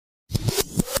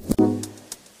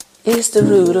It's the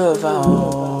root of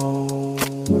all.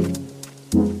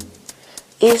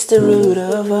 It's the root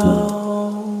of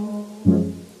all.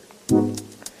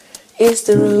 It's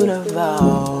the root of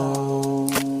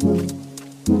all.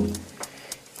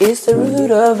 It's the root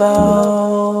of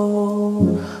all.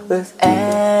 With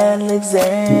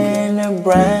Alexander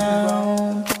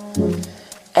Brown.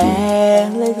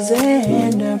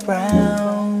 Alexander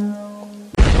Brown.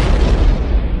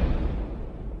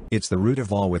 It's the root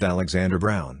of all with Alexander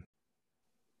Brown.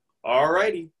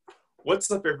 Alrighty.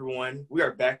 What's up, everyone? We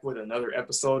are back with another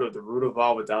episode of The Root of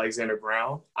All with Alexander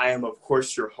Brown. I am, of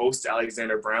course, your host,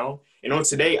 Alexander Brown. And on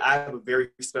today, I have a very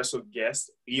special guest,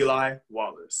 Eli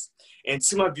Wallace. And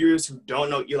to my viewers who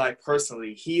don't know Eli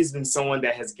personally, he has been someone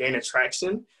that has gained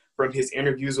attraction from his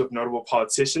interviews with notable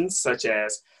politicians, such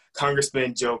as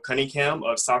Congressman Joe Cunningham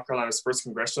of South Carolina's 1st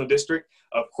Congressional District,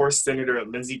 of course, Senator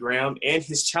Lindsey Graham, and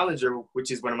his challenger, which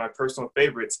is one of my personal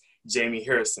favorites, Jamie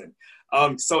Harrison.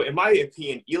 So in my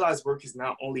opinion, Eli's work is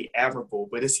not only admirable,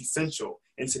 but it's essential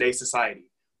in today's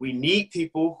society. We need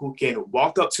people who can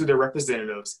walk up to their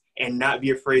representatives and not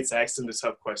be afraid to ask them the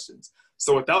tough questions.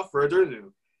 So without further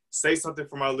ado, say something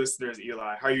for my listeners,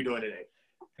 Eli. How are you doing today?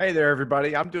 Hey there,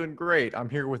 everybody. I'm doing great. I'm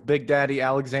here with Big Daddy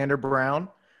Alexander Brown.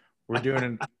 We're doing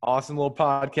an awesome little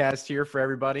podcast here for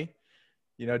everybody.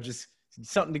 You know, just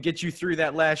something to get you through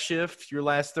that last shift, your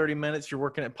last 30 minutes. You're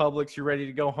working at Publix. You're ready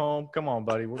to go home. Come on,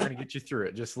 buddy. We're going to get you through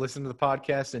it. Just listen to the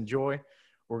podcast. Enjoy.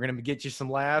 We're going to get you some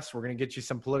laughs. We're going to get you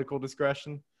some political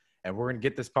discussion, and we're going to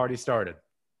get this party started.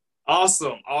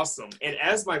 Awesome. And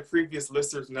as my previous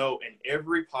listeners know, in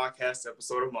every podcast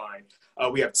episode of mine,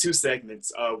 we have two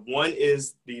segments. One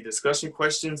is the discussion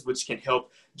questions, which can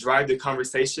help drive the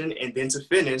conversation. And then to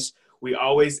finish, we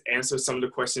always answer some of the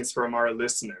questions from our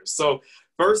listeners. So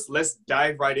first, let's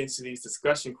dive right into these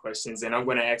discussion questions. And I'm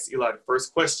going to ask Eli the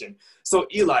first question. So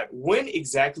Eli, when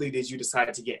exactly did you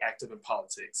decide to get active in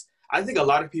politics? I think a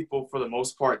lot of people, for the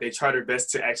most part, they try their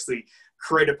best to actually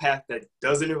create a path that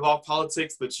doesn't involve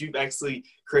politics, but you've actually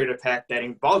created a path that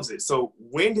involves it. So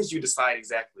when did you decide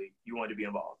exactly you wanted to be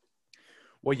involved?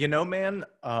 Well, you know, man,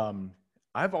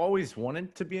 I've always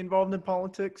wanted to be involved in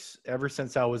politics ever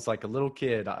since I was like a little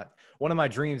kid. One of my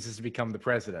dreams is to become the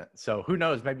president. So who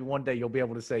knows, maybe one day you'll be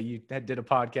able to say you did a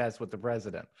podcast with the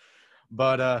president.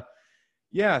 But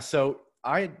yeah, so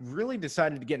I really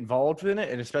decided to get involved in it,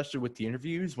 and especially with the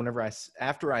interviews,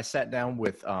 after I sat down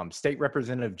with State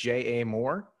Representative J.A.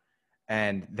 Moore,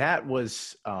 and that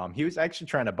was, he was actually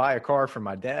trying to buy a car from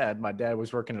my dad. My dad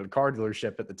was working at a car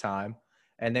dealership at the time,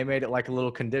 and they made it like a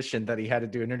little condition that he had to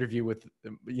do an interview with,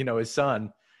 you know, his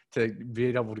son to be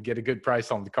able to get a good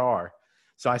price on the car.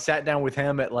 So I sat down with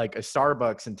him at like a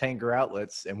Starbucks and Tanger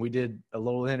Outlets, and we did a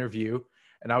little interview,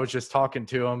 and I was just talking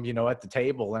to him, you know, at the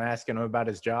table and asking him about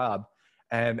his job.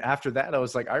 And after that, I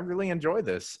was like, I really enjoy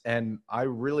this, and I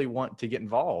really want to get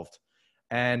involved.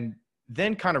 And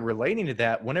then kind of relating to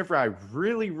that, whenever I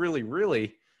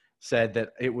really said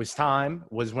that it was time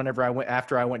was whenever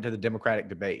after I went to the Democratic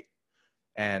debate.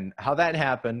 And how that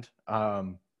happened,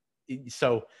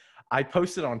 so I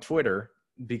posted on Twitter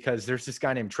because there's this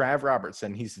guy named Trav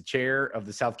Robertson. He's the chair of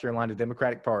the South Carolina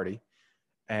Democratic Party.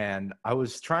 And I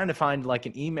was trying to find like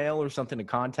an email or something to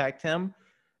contact him.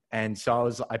 And so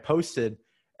I posted,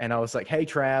 and I was like, hey,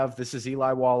 Trav, this is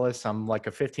Eli Wallace. I'm like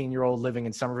a 15-year-old living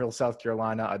in Summerville, South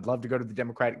Carolina. I'd love to go to the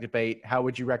Democratic debate. How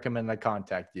would you recommend I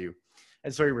contact you?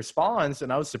 And so he responds,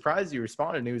 and I was surprised he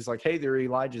responded. And he was like, hey there,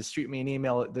 Eli, just shoot me an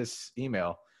email at this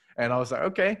email. And I was like,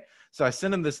 okay. So I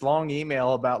sent him this long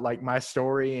email about like my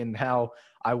story and how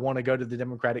I want to go to the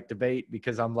Democratic debate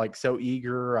because I'm like so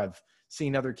eager. I've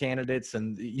seen other candidates,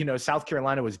 and, you know, South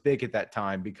Carolina was big at that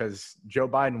time because Joe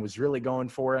Biden was really going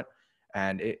for it.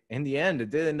 And in the end, it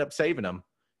did end up saving him.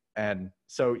 And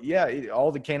so, yeah, all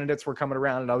the candidates were coming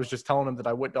around, and I was just telling him that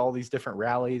I went to all these different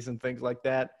rallies and things like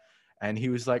that. And he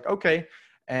was like, okay.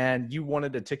 And you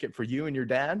wanted a ticket for you and your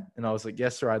dad? And I was like,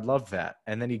 yes, sir, I'd love that.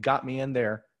 And then he got me in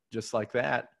there just like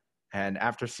that. And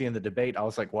after seeing the debate, I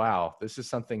was like, wow, this is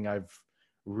something I've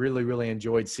really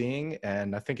enjoyed seeing.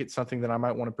 And I think it's something that I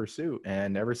might want to pursue.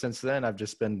 And ever since then, I've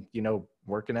just been, you know,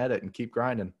 working at it and keep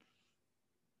grinding.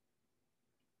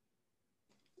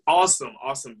 Awesome.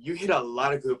 You hit a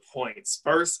lot of good points.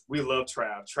 First, we love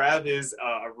Trav. Trav is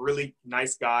a really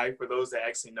nice guy for those that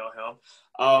actually know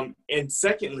him. And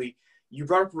secondly, you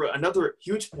brought up another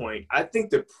huge point. I think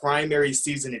the primary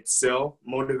season itself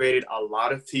motivated a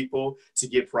lot of people to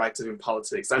get proactive in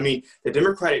politics. I mean, the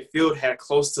Democratic field had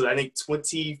close to, I think,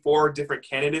 24 different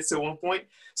candidates at one point.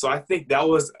 So I think that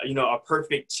was, a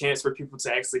perfect chance for people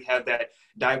to actually have that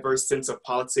diverse sense of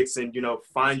politics and,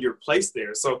 find your place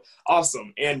there. So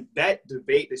awesome. And that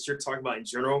debate that you're talking about in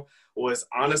general was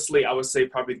honestly, I would say,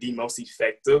 probably the most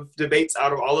effective debates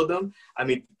out of all of them. I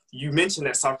mean, you mentioned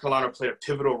that South Carolina played a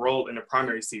pivotal role in the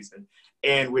primary season.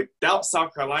 And without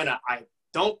South Carolina, I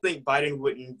don't think Biden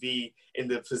wouldn't be in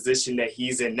the position that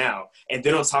he's in now. And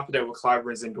then on top of that, with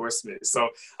Clyburn's endorsement. So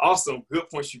awesome, good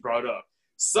points you brought up.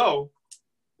 So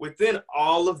within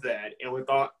all of that, and with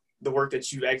all the work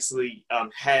that you actually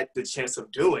had the chance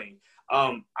of doing,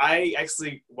 I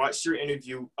actually watched your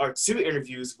interview, or two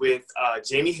interviews with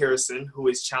Jamie Harrison, who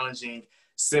is challenging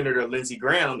Senator Lindsey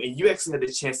Graham, and you actually had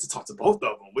the chance to talk to both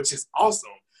of them, which is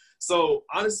awesome. So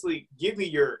honestly, give me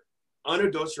your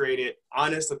unadulterated,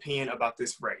 honest opinion about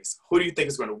this race. Who do you think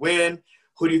is going to win?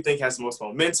 Who do you think has the most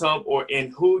momentum?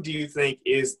 And who do you think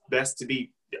is best to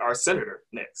be our senator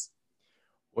next?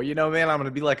 Well, man, I'm going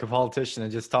to be like a politician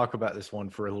and just talk about this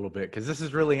one for a little bit because this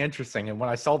is really interesting. And when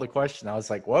I saw the question, I was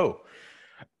like, whoa.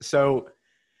 So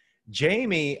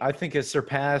Jamie, I think, has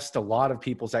surpassed a lot of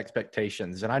people's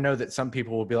expectations. And I know that some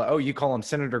people will be like, oh, you call him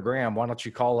Senator Graham. Why don't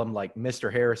you call him like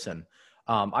Mr. Harrison?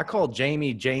 I call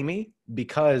Jamie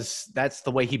because that's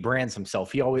the way he brands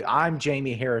himself. I'm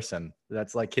Jamie Harrison.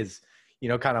 That's like his,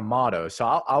 kind of motto. So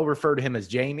I'll refer to him as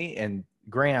Jamie and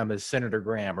Graham as Senator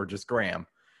Graham or just Graham.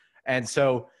 And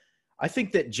so I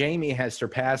think that Jamie has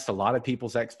surpassed a lot of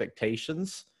people's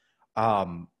expectations.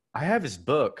 I have his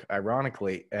book,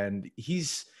 ironically, and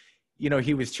he's,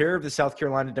 he was chair of the South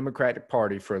Carolina Democratic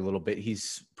Party for a little bit.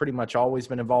 He's pretty much always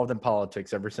been involved in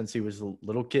politics ever since he was a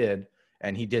little kid.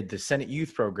 And he did the Senate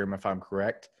Youth Program, if I'm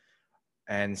correct.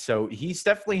 And so he's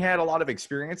definitely had a lot of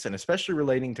experience, and especially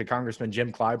relating to Congressman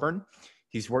Jim Clyburn.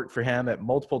 He's worked for him at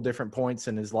multiple different points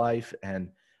in his life.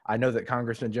 And I know that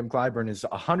Congressman Jim Clyburn is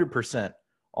 100%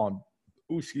 on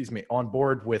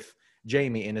board with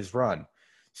Jamie in his run.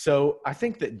 So I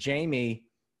think that Jamie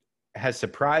has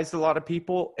surprised a lot of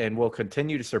people and will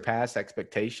continue to surpass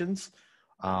expectations.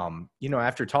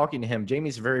 After talking to him,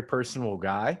 Jamie's a very personable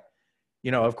guy.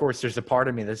 Of course, there's a part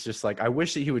of me that's just like, I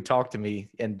wish that he would talk to me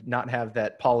and not have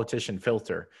that politician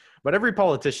filter. But every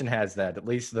politician has that, at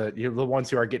least the ones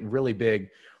who are getting really big,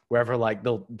 wherever like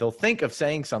they'll think of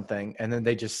saying something and then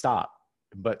they just stop.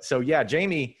 But so, yeah,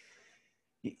 Jamie,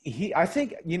 I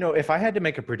think, if I had to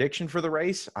make a prediction for the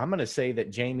race, I'm going to say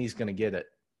that Jamie's going to get it.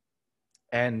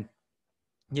 And,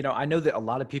 I know that a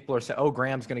lot of people are saying, oh,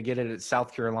 Graham's going to get it at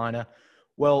South Carolina.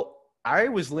 Well, I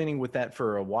was leaning with that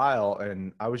for a while,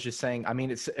 and I was just saying, I mean,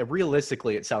 it's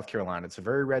realistically at South Carolina. It's a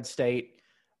very red state.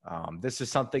 This is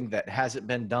something that hasn't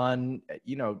been done.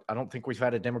 I don't think we've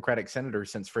had a Democratic senator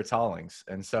since Fritz Hollings.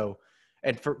 And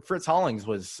Fritz Hollings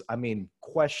was,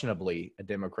 questionably a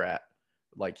Democrat.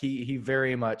 Like he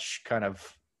very much kind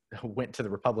of went to the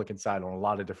Republican side on a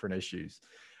lot of different issues.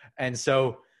 And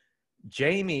so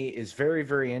Jamie is very,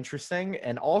 very interesting.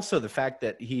 And also the fact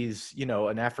that he's,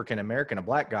 an African-American, a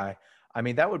black guy.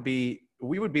 We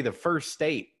would be the first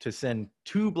state to send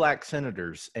 2 black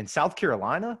senators. In South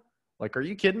Carolina? Like, are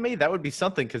you kidding me? That would be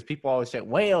something, because people always say,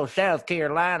 well, South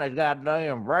Carolina's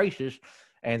goddamn racist.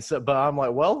 And so, but I'm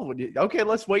like, well, okay,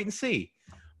 let's wait and see.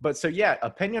 But so, yeah,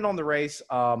 opinion on the race.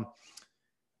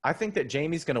 I think that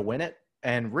Jamie's going to win it.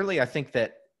 And really, I think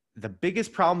that the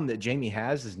biggest problem that Jamie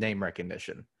has is name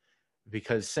recognition,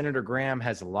 because Senator Graham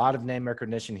has a lot of name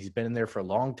recognition. He's been in there for a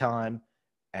long time.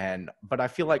 But I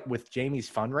feel like with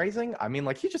Jamie's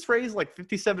fundraising, he just raised like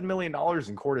 $57 million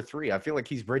in Q3. I feel like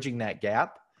he's bridging that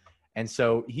gap. And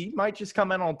so he might just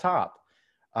come in on top.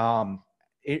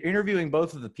 Interviewing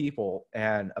both of the people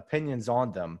and opinions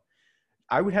on them,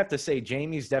 I would have to say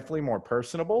Jamie's definitely more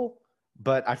personable,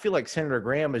 but I feel like Senator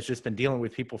Graham has just been dealing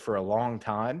with people for a long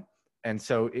time. And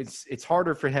so it's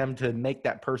harder for him to make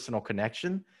that personal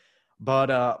connection. But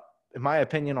in my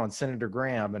opinion on Senator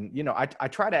Graham, and, I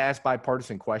try to ask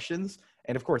bipartisan questions.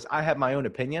 And of course, I have my own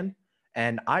opinion.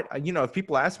 And if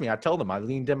people ask me, I tell them I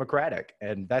lean Democratic,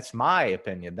 and that's my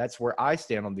opinion. That's where I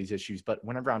stand on these issues. But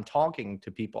whenever I'm talking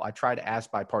to people, I try to ask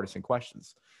bipartisan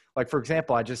questions. Like, for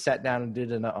example, I just sat down and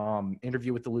did an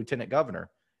interview with the lieutenant governor,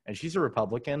 and she's a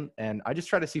Republican. And I just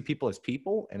try to see people as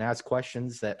people and ask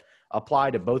questions that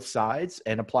apply to both sides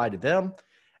and apply to them.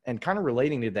 And kind of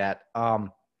relating to that,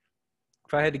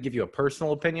 if I had to give you a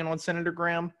personal opinion on Senator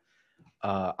Graham,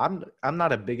 I'm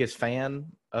not a biggest fan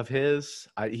of his.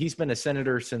 He's been a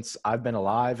senator since I've been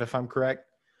alive, if I'm correct.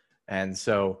 And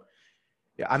so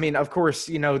Yeah, I mean, of course,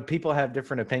 people have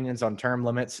different opinions on term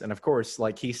limits. And of course,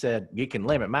 like he said, you can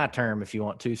limit my term if you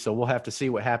want to. So we'll have to see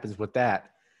what happens with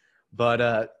that.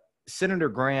 But Senator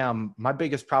Graham, my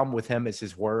biggest problem with him is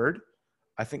his word.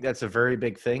 I think that's a very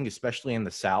big thing, especially in the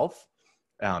South.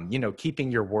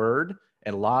 Keeping your word.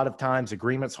 And a lot of times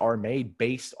agreements are made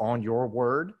based on your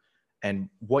word and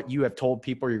what you have told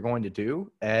people you're going to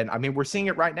do. And I mean, we're seeing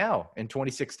it right now. In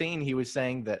 2016, he was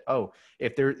saying that,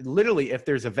 if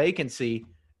there's a vacancy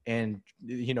in,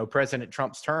 President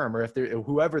Trump's term, or if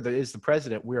whoever is the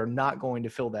president, we are not going to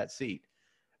fill that seat.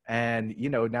 And,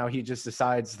 now he just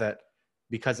decides that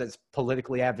because it's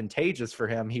politically advantageous for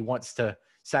him, he wants to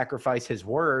sacrifice his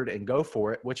word and go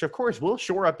for it, which of course will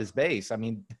shore up his base. I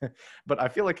mean, but I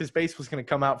feel like his base was going to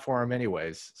come out for him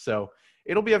anyways. So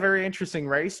it'll be a very interesting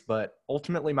race, but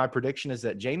ultimately my prediction is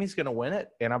that Jamie's going to win it.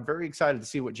 And I'm very excited to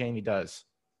see what Jamie does.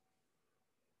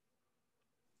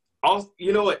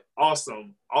 You know what?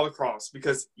 Awesome. All across,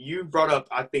 because you brought up,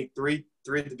 I think, three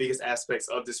of the biggest aspects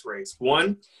of this race.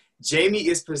 One, Jamie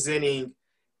is presenting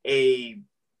a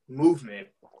movement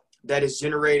that is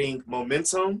generating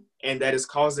momentum and that is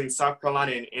causing South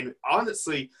Carolina and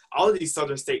honestly, all of these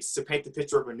southern states to paint the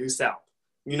picture of a new South.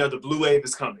 The blue wave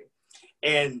is coming.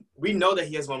 And we know that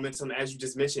he has momentum. As you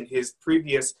just mentioned, his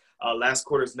previous last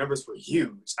quarter's numbers were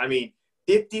huge. I mean,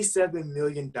 $57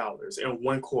 million in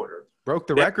one quarter. Broke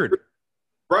the record.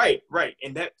 Right.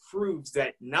 And that proves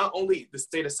that not only the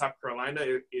state of South Carolina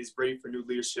is ready for new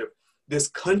leadership, this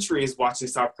country is watching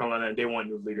South Carolina and they want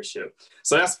new leadership.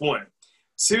 So that's one.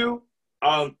 Two,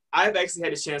 I've actually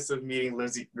had a chance of meeting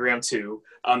Lindsey Graham too.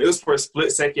 It was for a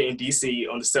split second in D.C.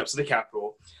 on the steps of the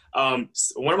Capitol.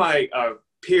 One of my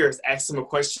peers asked him a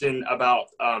question about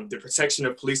the protection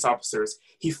of police officers.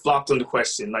 He flopped on the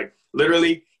question. Like,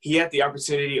 literally, he had the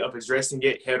opportunity of addressing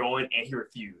it head on, and he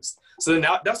refused. So then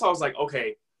that's why I was like,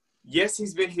 okay, yes,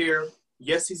 he's been here.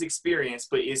 Yes, he's experienced,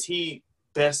 but is he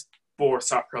best for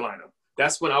South Carolina?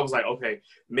 That's when I was like, okay,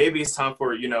 maybe it's time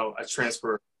for, a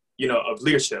transfer, of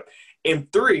leadership.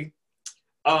 And three,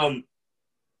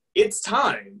 it's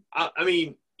time. I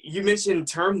mean, you mentioned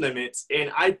term limits,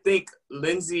 and I think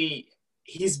Lindsey,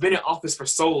 he's been in office for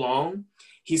so long,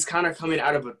 he's kind of coming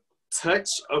out of a touch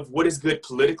of what is good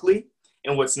politically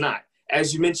and what's not.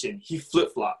 As you mentioned, he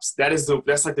flip-flops. That's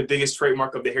like the biggest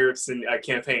trademark of the Harrison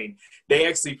campaign. They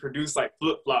actually produced like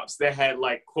flip-flops that had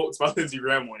like quotes by Lindsey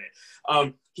Graham on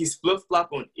it. He's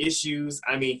flip-flop on issues.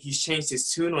 I mean, he's changed his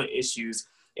tune on issues.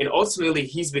 And ultimately,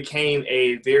 he's became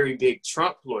a very big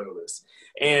Trump loyalist.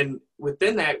 And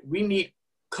within that, we need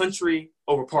country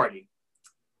over party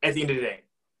at the end of the day.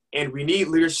 And we need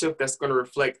leadership that's going to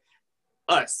reflect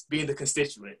us being the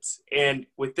constituents. And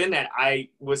within that, I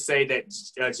would say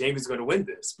that Jamie's going to win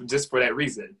this just for that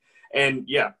reason. And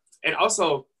yeah. And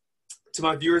also to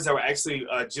my viewers that were actually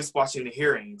just watching the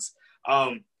hearings,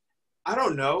 I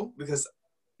don't know, because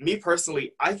me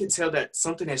personally, I can tell that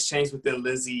something has changed within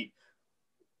Lindsey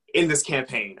in this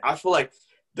campaign. I feel like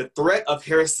the threat of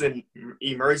Harrison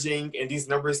emerging and these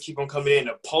numbers keep on coming in,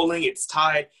 the polling, it's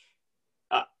tied.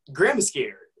 Graham is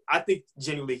scared. I think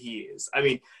genuinely he is. I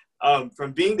mean,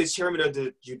 from being the chairman of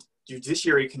the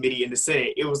Judiciary Committee in the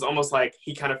Senate, it was almost like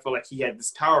he kind of felt like he had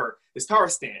this power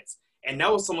stance. And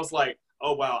now it's almost like,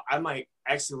 oh, wow, I might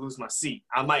actually lose my seat.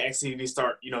 I might actually need to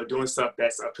start, doing stuff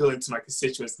that's appealing to my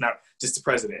constituents, not just the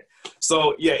president.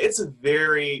 So, yeah, it's a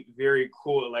very, very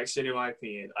cool election, in my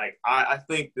opinion. Like, I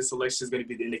think this election is going to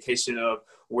be the indication of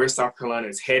where South Carolina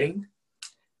is heading.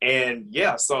 And,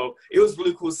 yeah, so it was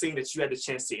really cool seeing that you had the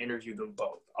chance to interview them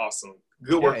both. Awesome.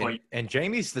 Good work on you. And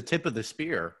Jamie's the tip of the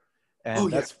spear.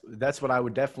 And that's what I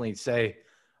would definitely say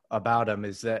about him,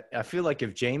 is that I feel like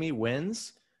if Jamie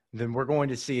wins, then we're going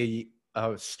to see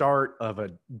a start of a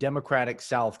Democratic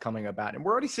South coming about. And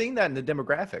we're already seeing that in the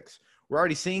demographics. We're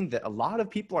already seeing that a lot of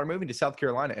people are moving to South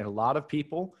Carolina, and a lot of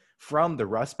people from the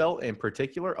Rust Belt in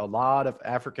particular, a lot of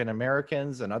African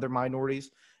Americans and other minorities,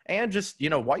 and just,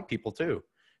 white people too,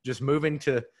 just moving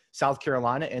to South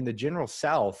Carolina and the general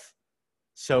South.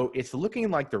 So it's looking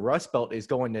like the Rust Belt is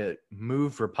going to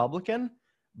move Republican,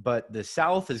 but the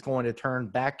South is going to turn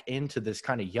back into this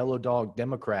kind of yellow dog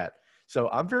Democrat. So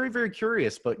I'm very, very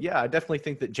curious. But yeah, I definitely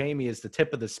think that Jamie is the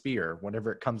tip of the spear whenever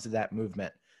it comes to that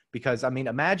movement. Because, I mean,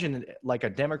 imagine like a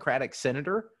Democratic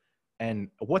senator and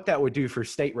what that would do for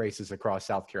state races across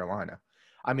South Carolina.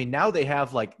 I mean, now they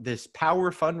have like this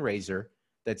power fundraiser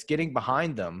that's getting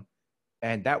behind them.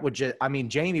 And that would just, I mean,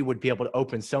 Jamie would be able to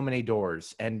open so many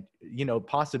doors and,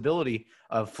 possibility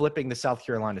of flipping the South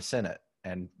Carolina Senate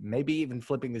and maybe even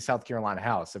flipping the South Carolina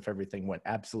House if everything went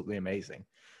absolutely amazing.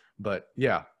 But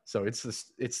yeah, so it's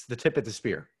the tip of the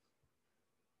spear.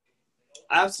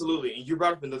 Absolutely. And you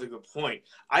brought up another good point.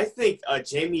 I think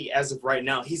Jamie, as of right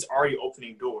now, he's already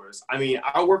opening doors. I mean,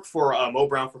 I work for Mo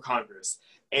Brown for Congress,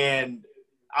 and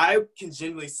I can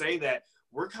genuinely say that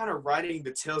we're kind of riding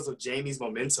the tails of Jamie's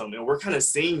momentum, and we're kind of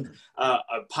seeing a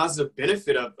positive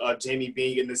benefit of Jamie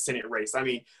being in the Senate race. I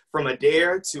mean, from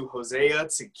Adair to Hosea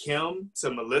to Kim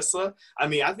to Melissa, I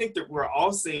mean, I think that we're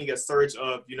all seeing a surge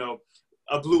of,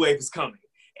 a blue wave is coming.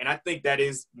 And I think that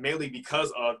is mainly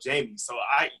because of Jamie. So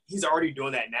he's already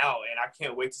doing that now, and I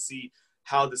can't wait to see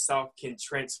how the South can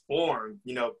transform,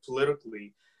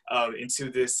 politically into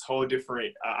this whole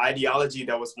different ideology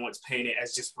that was once painted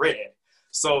as just red.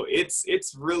 So it's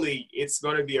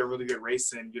going to be a really good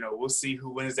race, and we'll see who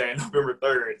wins that November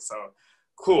 3rd. So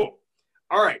cool.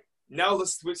 All right. Now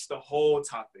let's switch the whole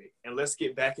topic and let's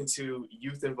get back into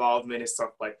youth involvement and stuff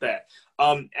like that.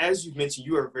 As you mentioned,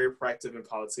 you are very proactive in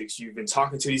politics. You've been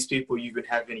talking to these people. You've been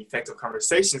having effective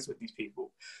conversations with these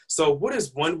people. So what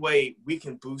is one way we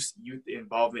can boost youth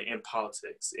involvement in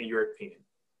politics, in your opinion?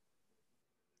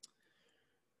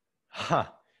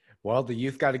 Well, the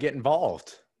youth got to get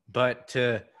involved. But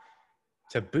to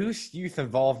boost youth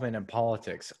involvement in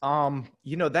politics,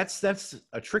 that's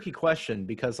a tricky question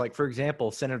because, like, for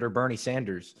example, Senator Bernie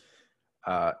Sanders,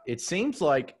 it seems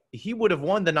like he would have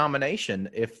won the nomination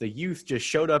if the youth just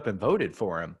showed up and voted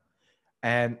for him.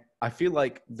 And I feel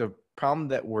like the problem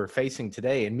that we're facing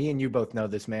today, and me and you both know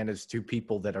this, man, as two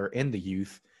people that are in the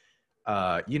youth,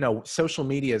 social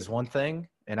media is one thing,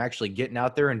 and actually getting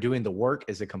out there and doing the work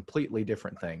is a completely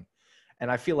different thing. And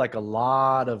I feel like a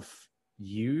lot of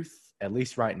youth, at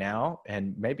least right now,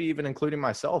 and maybe even including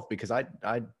myself, because I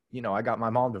got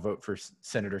my mom to vote for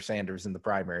Senator Sanders in the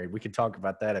primary. We could talk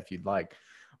about that if you'd like.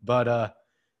 But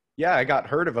I got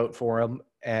her to vote for him,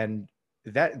 and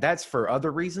that's for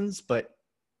other reasons. But,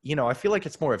 I feel like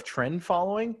it's more of trend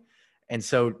following. And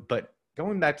so, but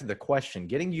going back to the question,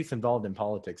 getting youth involved in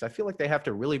politics, I feel like they have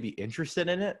to really be interested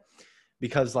in it.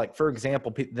 Because, like, for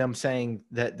example, them saying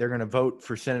that they're going to vote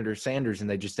for Senator Sanders and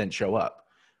they just didn't show up.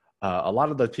 A lot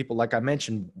of those people, like I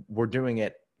mentioned, were doing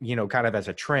it, kind of as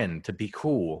a trend to be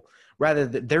cool, rather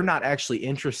than they're not actually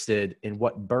interested in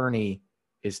what Bernie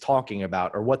is talking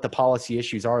about or what the policy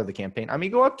issues are of the campaign. I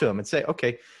mean, go up to him and say,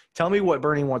 okay, tell me what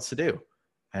Bernie wants to do.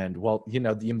 And, well, you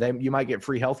might get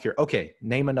free healthcare. Okay,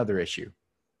 name another issue.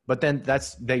 But then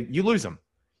you lose them.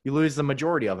 You lose the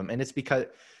majority of them. And it's because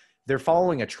they're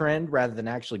following a trend rather than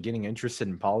actually getting interested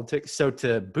in politics. So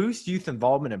to boost youth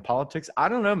involvement in politics, I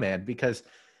don't know, man, because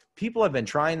people have been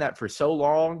trying that for so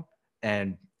long.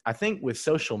 And I think with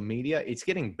social media, it's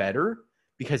getting better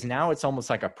because now it's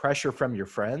almost like a pressure from your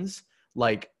friends.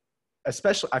 Like, I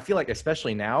feel like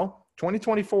especially now,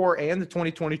 2024 and the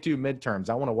 2022 midterms,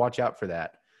 I want to watch out for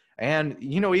that. And,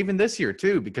 even this year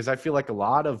too, because I feel like a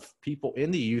lot of people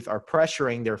in the youth are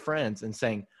pressuring their friends and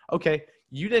saying, okay,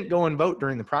 you didn't go and vote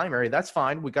during the primary. That's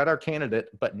fine. We got our candidate.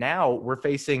 But now we're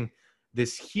facing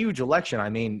this huge election. I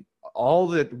mean, all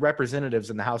the representatives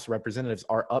in the House of Representatives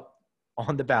are up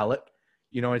on the ballot.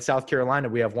 In South Carolina,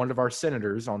 we have one of our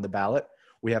senators on the ballot.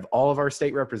 We have all of our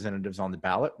state representatives on the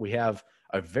ballot. We have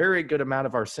a very good amount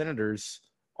of our senators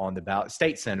on the ballot,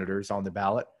 state senators on the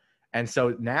ballot. And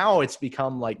so now it's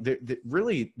become like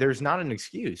really there's not an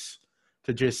excuse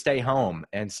to just stay home.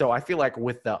 And so I feel like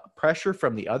with the pressure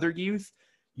from the other youth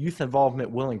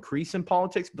involvement will increase in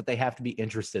politics, but they have to be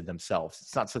interested themselves.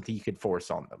 It's not something you could force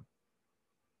on them.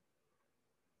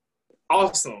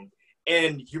 Awesome.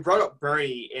 And you brought up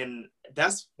Bernie, and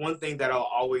that's one thing that I'll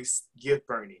always give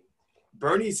Bernie.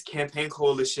 Bernie's campaign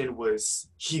coalition was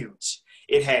huge.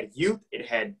 It had youth, it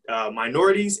had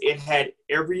minorities, it had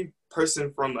every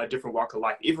person from a different walk of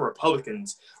life. Even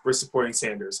Republicans were supporting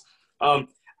Sanders.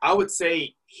 I would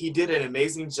say he did an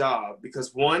amazing job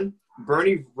because, one,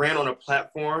 Bernie ran on a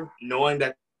platform knowing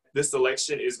that this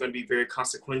election is going to be very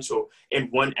consequential in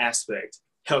one aspect,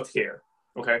 healthcare.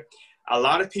 Okay. A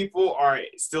lot of people are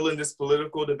still in this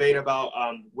political debate about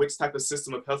which type of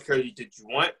system of healthcare did you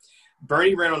want.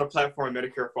 Bernie ran on a platform,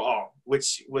 Medicare for All,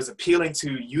 which was appealing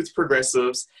to youth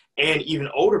progressives and even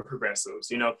older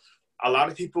progressives. A lot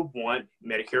of people want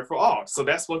Medicare for All. So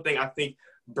that's one thing I think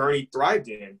Bernie thrived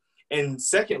in. And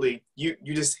secondly, you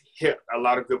just hit a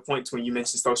lot of good points when you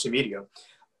mentioned social media.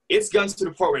 It's gotten to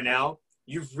the point where now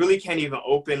you really can't even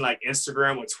open like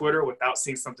Instagram or Twitter without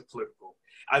seeing something political.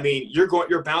 I mean,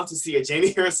 you're bound to see a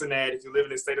Jamie Harrison ad if you live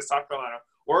in the state of South Carolina,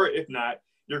 or if not,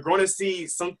 you're going to see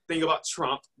something about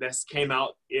Trump that's came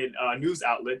out in a news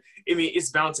outlet. I mean, it's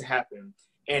bound to happen.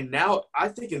 And now I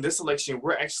think in this election,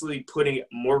 we're actually putting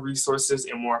more resources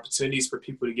and more opportunities for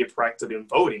people to get proactive in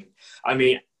voting. I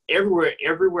mean,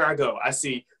 everywhere I go, I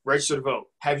see register to vote.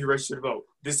 Have you registered to vote?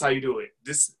 This is how you do it.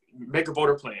 This, make a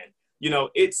voter plan.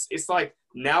 It's like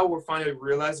now we're finally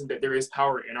realizing that there is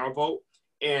power in our vote.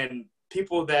 And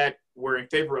people that were in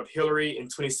favor of Hillary in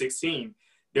 2016,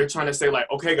 they're trying to say like,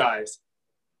 okay, guys,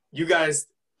 you guys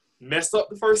messed up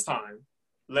the first time.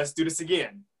 Let's do this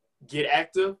again. Get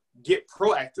active, get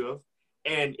proactive,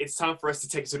 and it's time for us to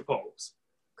take it to the polls.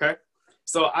 Okay?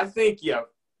 So I think, yeah,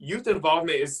 youth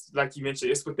involvement is, like you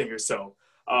mentioned, it's within yourself.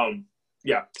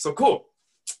 Yeah, so cool.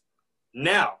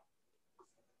 Now,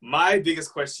 my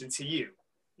biggest question to you,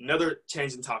 another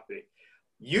changing topic.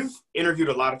 You've interviewed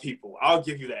a lot of people. I'll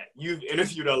give you that. You've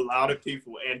interviewed a lot of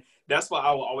people. And that's why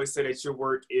I will always say that your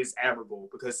work is admirable,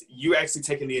 because you actually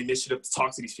taking the initiative to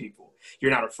talk to these people.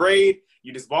 You're not afraid.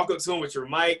 You just walk up to them with your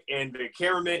mic and the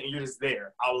cameraman, and you're just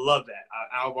there. I love that.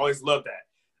 I've always loved that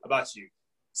about you.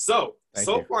 So Thank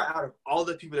you. far out of all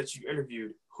the people that you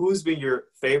interviewed, who's been your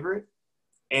favorite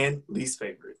and least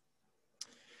favorite?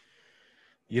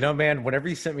 Man, whenever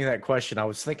you sent me that question, I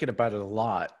was thinking about it a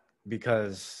lot,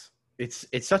 because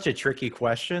it's such a tricky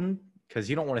question, because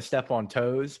you don't want to step on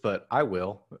toes, but I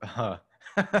will.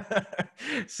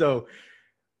 So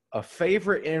a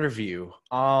favorite interview.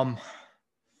 I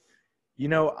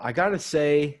got to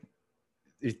say,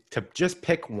 to just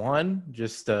pick one,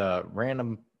 just a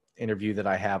random interview that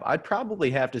I have, I'd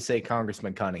probably have to say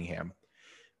Congressman Cunningham,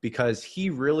 because he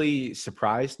really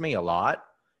surprised me a lot.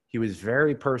 He was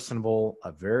very personable,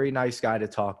 a very nice guy to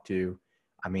talk to.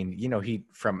 I mean, he,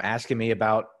 from asking me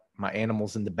about my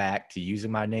animals in the back to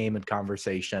using my name in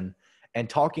conversation and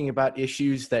talking about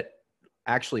issues that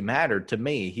actually mattered to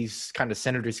me. He's kind of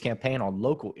centered his campaign on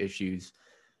local issues.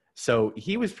 So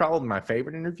he was probably my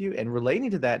favorite interview. And relating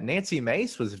to that, Nancy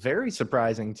Mace was very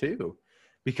surprising too,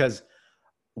 because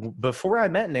before I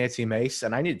met Nancy Mace,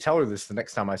 and I need to tell her this the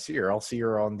next time I see her, I'll see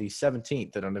her on the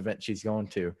 17th at an event she's going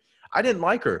to. I didn't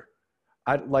like her.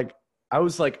 I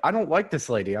was like, I don't like this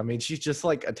lady. I mean, she's just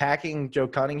like attacking Joe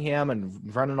Cunningham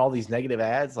and running all these negative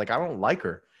ads. Like, I don't like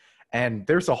her. And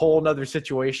there's a whole nother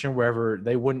situation wherever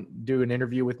they wouldn't do an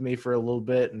interview with me for a little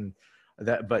bit. And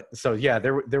that, but so yeah,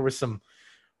 there was some,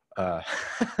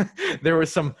 there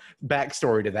was some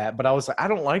backstory to that, but I was like, I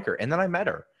don't like her. And then I met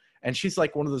her, and she's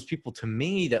like one of those people to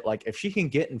me that, like, if she can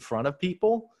get in front of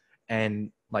people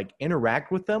and like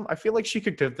interact with them, I feel like she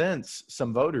could convince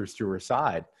some voters to her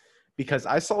side, because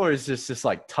I saw her as just this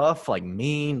like tough, like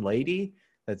mean lady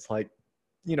that's like,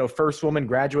 first woman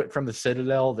graduate from the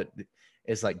Citadel that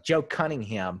is like, Joe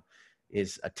Cunningham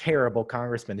is a terrible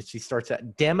congressman. And she starts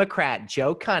at Democrat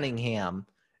Joe Cunningham.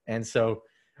 And so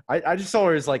I just saw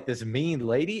her as like this mean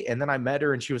lady. And then I met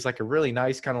her, and she was like a really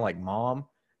nice kind of like mom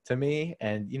to me.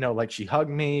 And, like, she hugged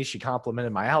me, she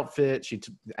complimented my outfit. She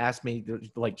asked me,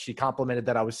 like, she complimented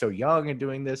that I was so young and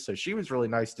doing this. So she was really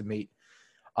nice to meet.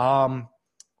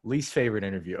 Least favorite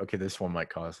interview. Okay, this one might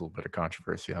cause a little bit of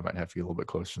controversy. I might have to get a little bit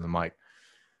closer to the mic.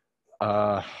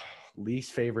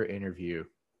 Least favorite interview.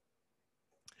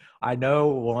 I know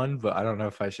one, but I don't know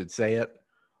if I should say it.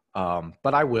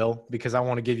 But I will, because I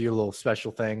want to give you a little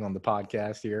special thing on the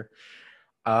podcast here.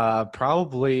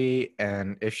 Probably,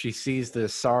 and if she sees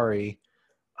this, sorry,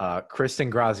 Kristen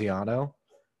Graziano,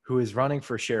 who is running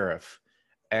for sheriff.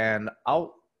 And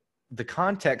the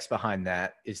context behind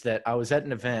that is that I was at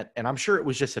an event, and I'm sure it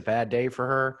was just a bad day for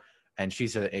her, and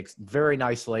she's a very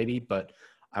nice lady, but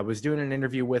I was doing an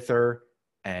interview with her,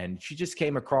 and she just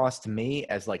came across to me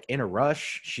as like in a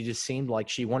rush. She just seemed like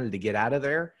she wanted to get out of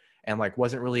there and like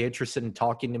wasn't really interested in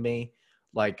talking to me.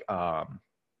 Like,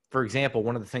 for example,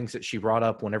 one of the things that she brought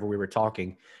up whenever we were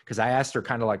talking, because I asked her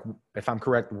kind of like, if I'm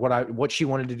correct, what she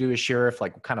wanted to do as sheriff,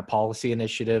 like what kind of policy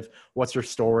initiative, what's her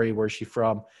story, where's she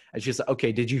from? And she's like,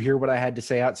 okay, did you hear what I had to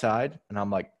say outside? And I'm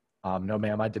like, no,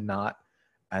 ma'am, I did not.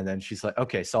 And then she's like,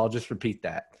 okay, so I'll just repeat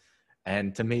that.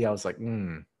 And to me, I was like,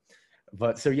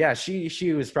 But so, yeah,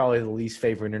 she was probably the least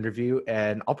favorite interview,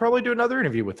 and I'll probably do another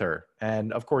interview with her.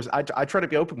 And of course, I try to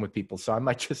be open with people, so I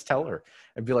might just tell her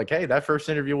and be like, hey, that first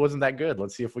interview wasn't that good.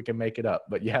 Let's see if we can make it up.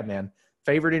 But yeah, man,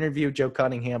 favorite interview, Joe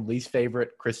Cunningham. Least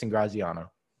favorite, Kristen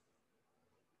Graziano.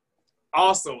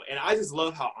 Awesome. And I just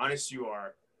love how honest you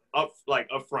are up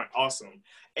front. Awesome.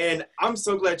 And I'm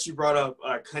so glad you brought up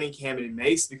Cunningham and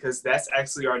Mace, because that's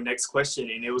actually our next question.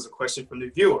 And it was a question from the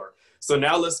viewer. So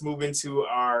now let's move into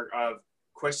our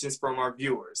questions from our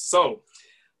viewers. So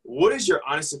what is your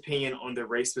honest opinion on the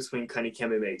race between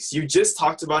Cunningham and Mace? You just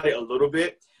talked about it a little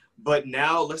bit, but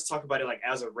now let's talk about it like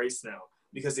as a race now.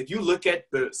 Because if you look at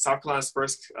the South Carolina's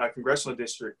 1st congressional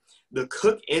district, the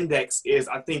Cook Index is,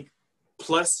 I think,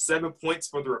 plus 7 points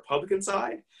for the Republican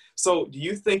side. So do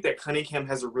you think that Cunningham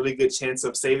has a really good chance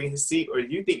of saving his seat, or do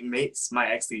you think Mace might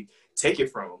actually take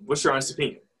it from him? What's your honest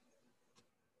opinion?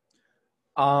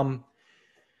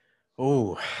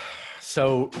 Oh,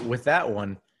 so with that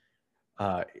one,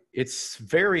 it's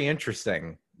very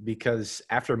interesting because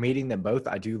after meeting them both,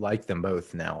 I do like them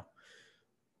both now.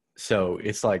 So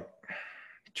it's like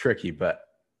tricky, but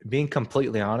being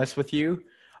completely honest with you,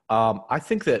 I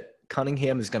think that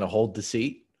Cunningham is going to hold the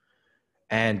seat.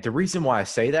 And the reason why I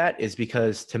say that is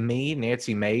because to me,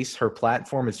 Nancy Mace, her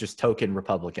platform is just token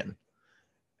Republican.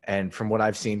 And from what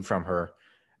I've seen from her,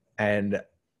 and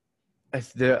I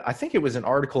think it was an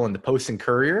article in the Post and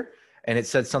Courier, and it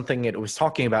said something. It was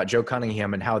talking about Joe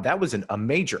Cunningham and how that was a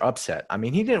major upset. I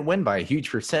mean, he didn't win by a huge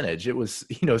percentage. It was,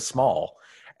 small.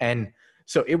 And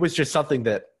so it was just something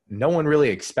that no one really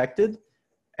expected.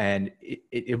 And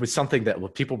it was something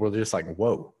that people were just like,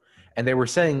 whoa. And they were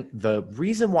saying the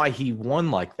reason why he won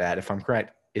like that, if I'm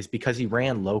correct, is because he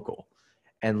ran local.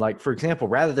 And like, for example,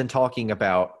 rather than talking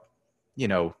about,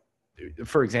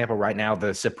 for example, right now,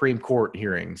 the Supreme Court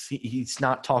hearings, he's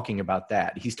not talking about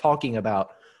that. He's talking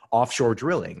about offshore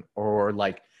drilling or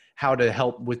like how to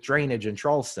help with drainage in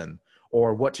Charleston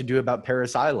or what to do about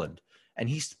Paris Island. And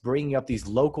he's bringing up these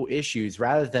local issues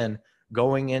rather than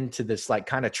going into this like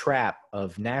kind of trap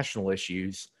of national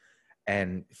issues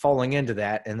and falling into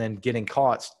that and then getting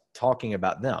caught talking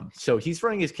about them. So he's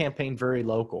running his campaign very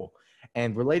local.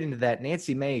 And relating to that,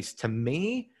 Nancy Mace, to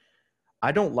me,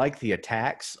 I don't like the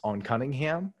attacks on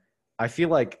Cunningham. I feel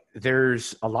like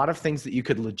there's a lot of things that you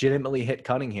could legitimately hit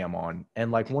Cunningham on.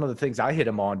 And like one of the things I hit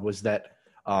him on was that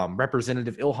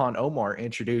Representative Ilhan Omar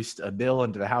introduced a bill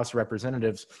into the House of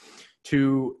Representatives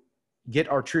to get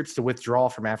our troops to withdraw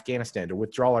from Afghanistan, to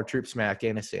withdraw our troops from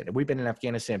Afghanistan. And we've been in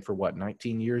Afghanistan for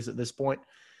 19 years at this point.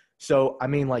 So, I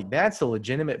mean, like that's a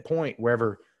legitimate point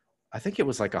wherever I think it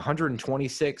was like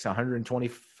 126,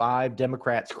 125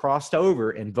 Democrats crossed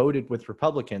over and voted with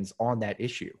Republicans on that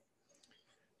issue.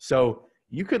 So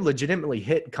you could legitimately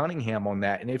hit Cunningham on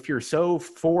that. And if you're so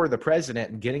for the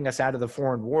president and getting us out of the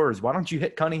foreign wars, why don't you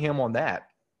hit Cunningham on that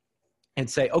and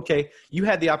say, okay, you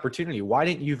had the opportunity. Why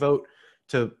didn't you vote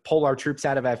to pull our troops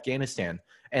out of Afghanistan?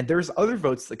 And there's other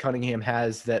votes that Cunningham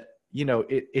has that,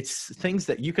 it's things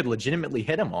that you could legitimately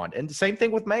hit him on. And the same thing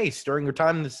with Mace during her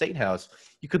time in the State House.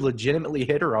 You could legitimately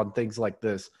hit her on things like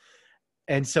this.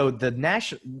 And so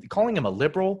calling him a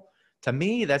liberal, to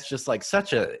me, that's just like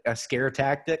such a scare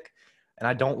tactic. And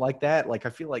I don't like that. Like, I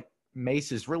feel like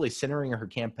Mace is really centering her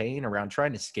campaign around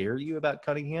trying to scare you about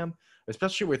Cunningham,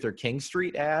 especially with her King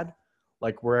Street ad,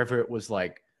 like wherever it was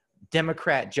like,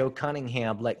 Democrat Joe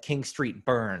Cunningham, let King Street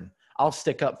burn. I'll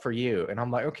stick up for you. And I'm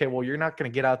like, okay, well, you're not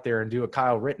going to get out there and do a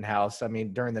Kyle Rittenhouse. I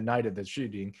mean, during the night of the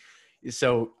shooting.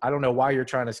 So I don't know why you're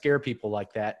trying to scare people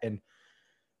like that. And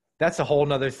that's a whole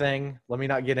nother thing. Let me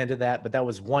not get into that. But that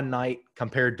was one night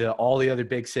compared to all the other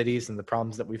big cities and the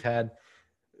problems that we've had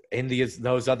in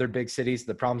those other big cities,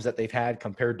 the problems that they've had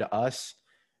compared to us.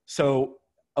 So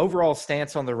overall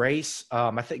stance on the race,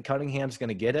 I think Cunningham's going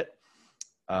to get it.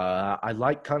 I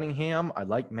like Cunningham. I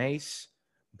like Mace.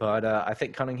 But I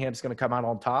think Cunningham's going to come out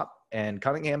on top. And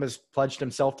Cunningham has pledged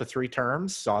himself to 3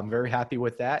 terms. So I'm very happy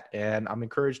with that. And I'm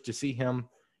encouraged to see him,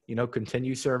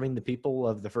 continue serving the people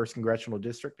of the 1st Congressional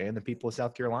District and the people of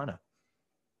South Carolina.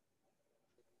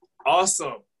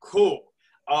 Awesome. Cool.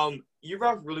 You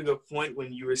brought up a really good point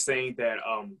when you were saying that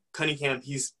Cunningham,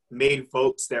 he's made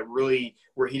votes that really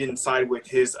where he didn't side with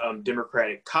his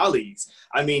Democratic colleagues.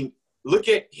 I mean, look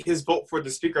at his vote for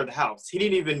the Speaker of the House. He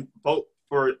didn't even vote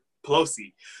for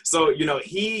Pelosi. So,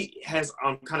 he has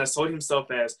kind of sold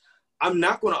himself as, I'm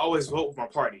not going to always vote with my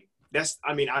party.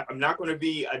 I'm not going to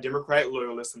be a Democratic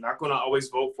loyalist. I'm not going to always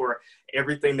vote for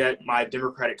everything that my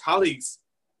Democratic colleagues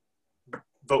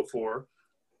vote for.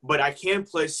 But I can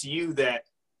pledge to you that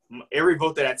every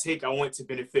vote that I take, I want to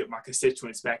benefit my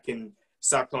constituents back in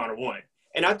South Carolina 1.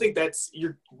 And I think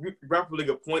you brought up a really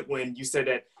good point when you said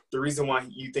that the reason why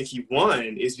you think he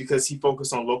won is because he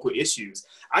focused on local issues.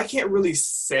 I can't really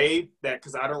say that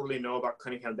because I don't really know about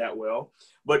Cunningham that well.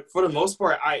 But for the most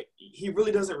part, he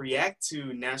really doesn't react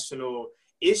to national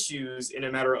issues in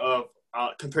a matter of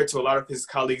compared to a lot of his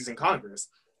colleagues in Congress.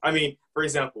 I mean, for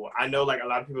example, I know like a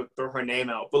lot of people throw her name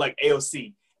out, but like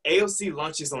AOC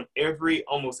launches on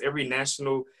almost every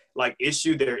national like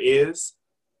issue there is.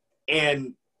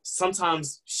 And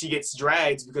sometimes she gets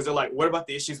dragged because they're like, what about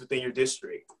the issues within your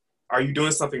district? Are you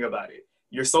doing something about it?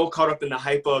 You're so caught up in the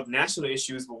hype of national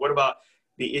issues, but what about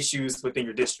the issues within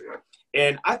your district?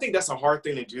 And I think that's a hard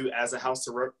thing to do as a House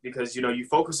of Rep because, you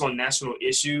focus on national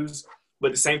issues, but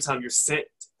at the same time, you're sent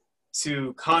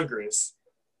to Congress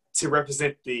to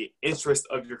represent the interest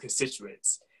of your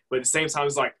constituents. But at the same time,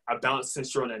 it's like a balance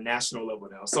since you're on a national level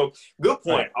now. So good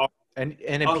point. Right. And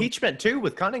impeachment too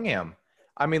with Cunningham.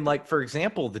 I mean, like, for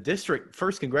example, the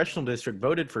first congressional district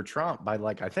voted for Trump by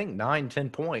like, I think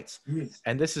 9-10 points. Yes.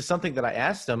 And this is something that I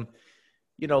asked him,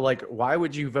 like, why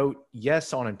would you vote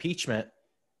yes on impeachment?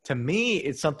 To me,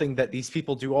 it's something that these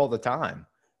people do all the time.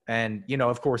 And,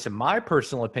 of course, in my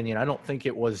personal opinion, I don't think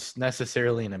it was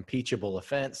necessarily an impeachable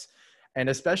offense. And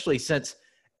especially since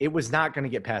it was not going to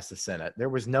get past the Senate. There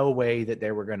was no way that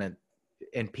they were going to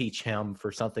impeach him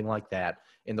for something like that.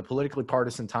 In the politically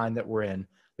partisan time that we're in,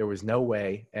 there was no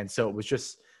way. And so it was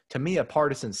just, to me, a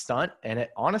partisan stunt. And it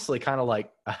honestly kind of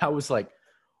like, I was like,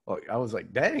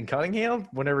 dang, Cunningham,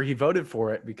 whenever he voted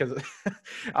for it, because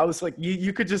I was like,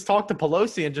 you could just talk to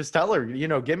Pelosi and just tell her,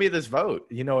 give me this vote,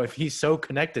 if he's so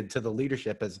connected to the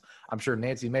leadership, as I'm sure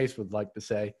Nancy Mace would like to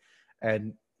say.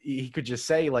 And he could just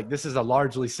say, like, this is a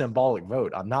largely symbolic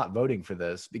vote. I'm not voting for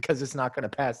this because it's not going to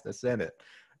pass the Senate.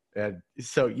 And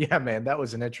so, yeah, man, that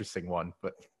was an interesting one,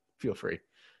 but feel free.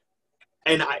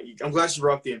 And I'm glad you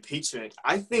brought up the impeachment.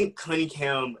 I think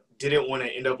Cunningham didn't want to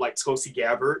end up like Tulsi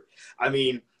Gabbard. I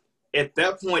mean, at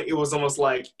that point, it was almost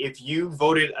like if you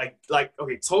voted,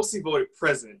 Tulsi voted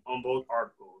president on both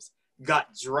articles, got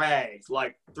dragged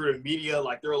like through the media.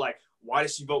 Like they were like, why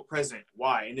did she vote president?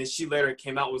 Why? And then she later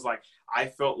came out and was like, I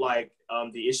felt like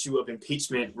the issue of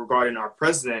impeachment regarding our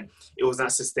president, it was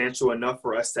not substantial enough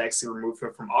for us to actually remove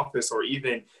him from office or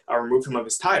even remove him of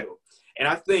his title. And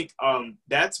I think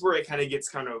that's where it kind of gets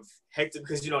kind of hectic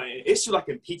because, an issue like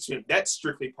impeachment, that's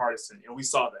strictly partisan. And we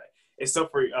saw that,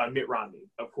 except for Mitt Romney,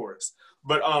 of course.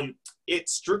 But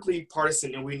it's strictly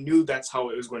partisan, and we knew that's how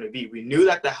it was going to be. We knew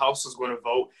that the House was going to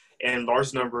vote in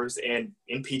large numbers and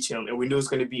impeach him, and we knew it was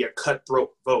going to be a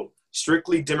cutthroat vote.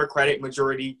 Strictly Democratic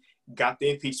majority got the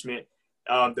impeachment.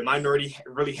 The minority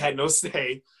really had no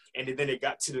say, and then it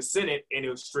got to the Senate, and it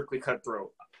was strictly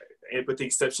cutthroat, with the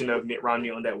exception of Mitt Romney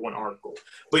on that one article.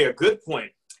 But yeah, good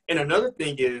point. And another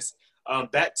thing is,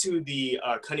 back to the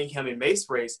Cunningham and Mace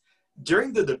race,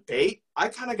 during the debate, I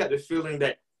kind of got the feeling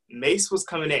that Mace was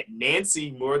coming at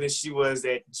Nancy more than she was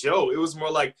at Joe. It was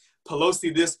more like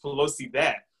Pelosi this, Pelosi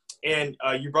that. And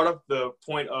you brought up the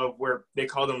point of where they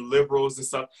call them liberals and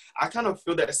stuff. I kind of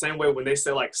feel that same way when they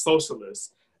say like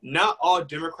socialists. Not all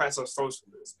Democrats are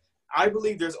socialists. I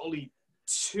believe there's only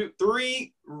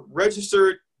 3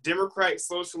 registered Democratic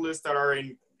socialists that are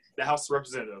in the House of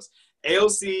Representatives.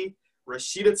 AOC,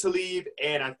 Rashida Tlaib,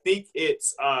 and I think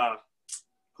it's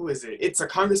who is it? It's a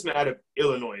congressman out of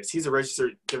Illinois. He's a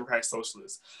registered Democratic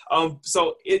socialist.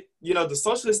 So the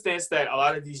socialist stance that a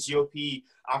lot of these GOP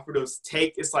operatives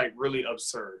take is like really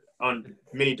absurd on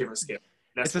many different scales.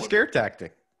 It's a scare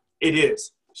tactic. It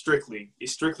is strictly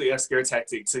a scare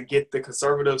tactic to get the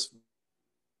conservatives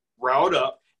riled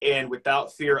up and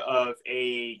without fear of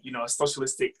a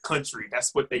socialistic country.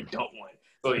 That's what they don't want.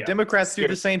 So yeah, Democrats do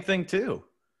the same thing too.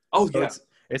 Oh so yeah,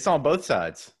 it's on both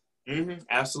sides. Mm-hmm,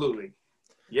 absolutely.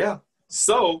 Yeah.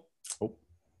 So,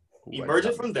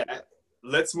 emerging from that,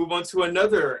 let's move on to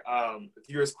another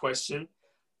viewer's question.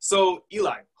 So,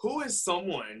 Eli, who is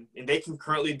someone, and they can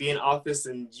currently be in office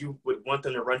and you would want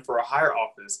them to run for a higher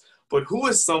office, but who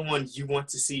is someone you want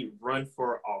to see run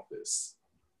for office?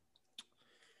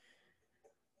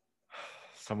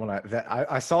 Someone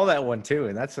I saw that one too,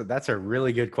 and that's a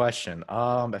really good question.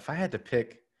 If I had to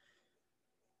pick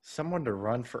someone to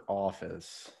run for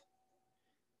office,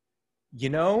 would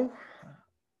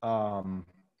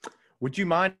you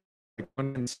mind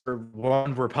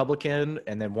one Republican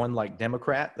and then one like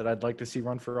Democrat that I'd like to see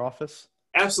run for office?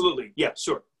 Absolutely. Yeah,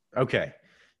 sure. Okay.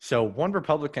 So one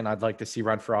Republican I'd like to see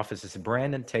run for office is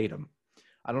Brandon Tatum.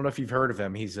 I don't know if you've heard of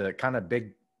him. He's a kind of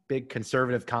big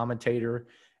conservative commentator.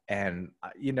 And,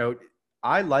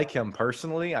 I like him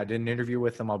personally. I did an interview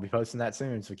with him. I'll be posting that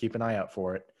soon, so keep an eye out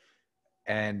for it.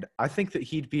 And I think that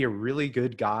he'd be a really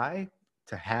good guy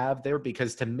to have there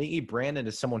because to me, Brandon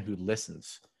is someone who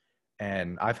listens.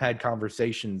 And I've had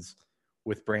conversations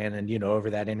with Brandon,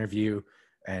 over that interview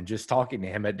and just talking to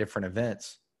him at different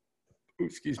events,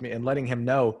 and letting him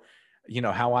know,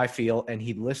 how I feel. And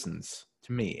he listens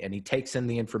to me and he takes in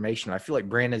the information. I feel like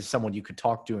Brandon is someone you could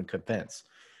talk to and convince.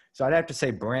 So I'd have to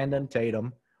say Brandon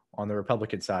Tatum on the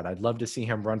Republican side. I'd love to see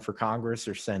him run for Congress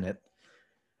or Senate.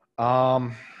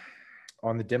 On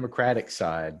the Democratic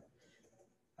side,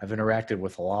 I've interacted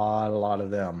with a lot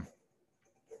of them.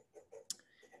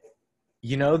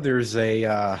 There's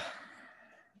a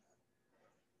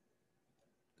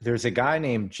guy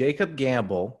named Jacob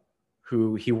Gamble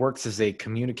who he works as a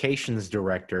communications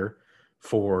director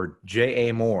for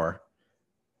J.A. Moore.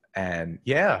 And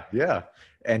yeah.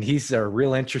 And he's a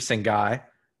real interesting guy.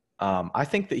 I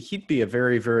think that he'd be a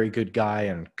very, very good guy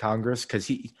in Congress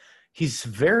because he's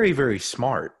very, very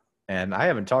smart. And I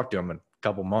haven't talked to him in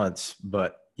couple months,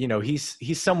 but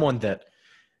he's someone that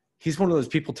he's one of those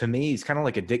people. To me, he's kind of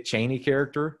like a Dick Cheney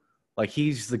character. Like,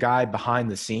 he's the guy behind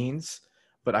the scenes,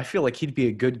 but I feel like he'd be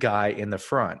a good guy in the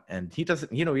front. And he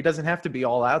doesn't have to be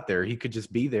all out there. He could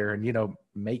just be there and,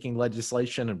 making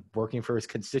legislation and working for his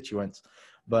constituents.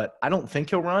 But I don't think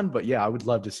he'll run. But yeah, I would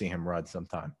love to see him run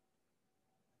sometime.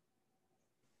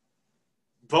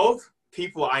 Both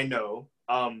people I know,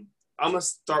 I'm going to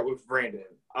start with Brandon.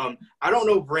 I don't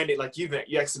know Brandon, like you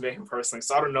actually met him personally,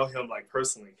 so I don't know him like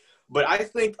personally. But I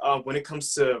think when it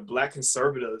comes to Black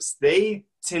conservatives, they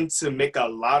tend to make a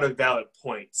lot of valid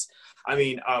points. I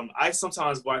mean, I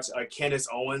sometimes watch Candace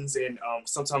Owens, and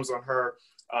sometimes on her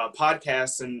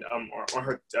podcast and on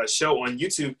her show on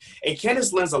YouTube, and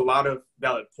Candace lends a lot of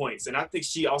valid points. And I think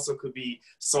she also could be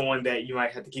someone that you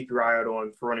might have to keep your eye out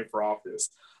on for running for office.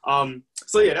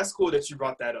 So yeah, that's cool that you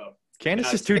brought that up.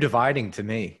 Candace is too dividing to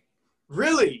me.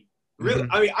 Really?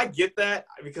 Mm-hmm. I mean, I get that,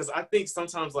 because I think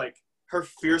sometimes like her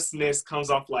fierceness comes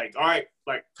off like, all right,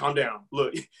 like, calm down.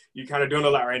 Look, you're kind of doing a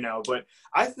lot right now. But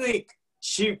I think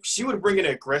she would bring an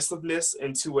aggressiveness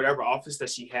into whatever office that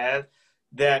she had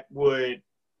that would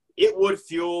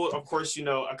fuel, of course,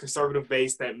 a conservative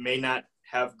base that may not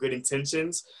have good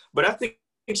intentions. But I think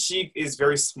she is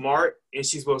very smart and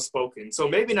she's well-spoken. So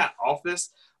maybe not office,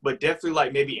 but definitely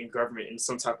like maybe in government in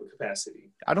some type of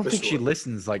capacity. I don't think she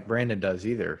listens like Brandon does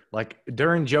either. Like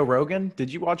during Joe Rogan,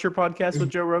 did you watch your podcast with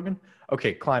Joe Rogan?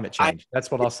 Okay, climate change. That's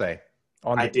what I'll say.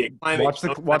 I did. Watch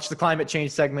the climate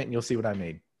change segment and you'll see what I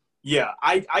mean. Yeah,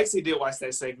 I actually did watch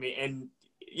that segment. And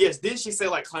yes, did she say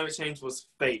like climate change was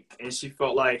fake? And she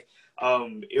felt like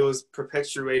it was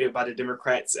perpetuated by the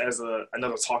Democrats as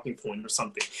another talking point or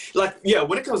something. Like, yeah,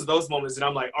 when it comes to those moments, and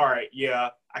I'm like, all right, yeah,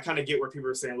 I kind of get where people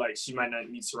are saying like she might not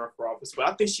need to run for office, but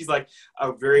I think she's like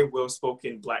a very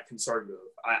well-spoken Black conservative.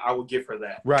 I will give her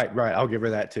that. Right. I'll give her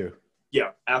that too.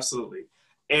 Yeah, absolutely.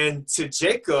 And to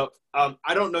Jacob,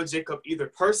 I don't know Jacob either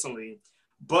personally,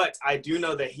 but I do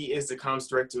know that he is the comms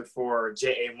director for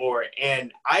J.A. Moore,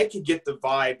 and I could get the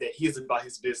vibe that he's about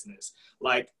his business.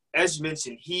 Like, as you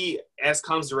mentioned, as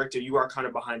comms director, you are kind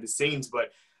of behind the scenes,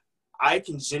 but I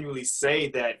can genuinely say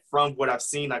that from what I've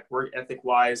seen, like work ethic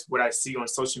wise, what I see on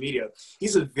social media,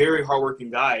 he's a very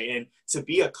hardworking guy. And to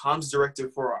be a comms director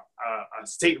for a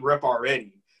state rep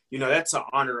already, that's an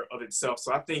honor of itself.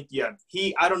 So I think, yeah,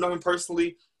 I don't know him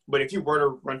personally, but if he were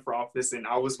to run for office and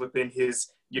I was within his,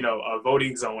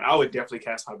 voting zone, I would definitely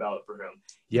cast my ballot for him.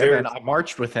 Yeah, man, I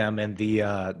marched with him in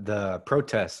the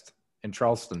protest in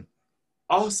Charleston.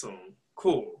 Awesome.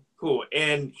 Cool.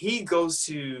 And he goes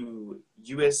to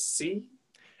USC?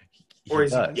 He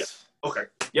does. Yeah. Okay.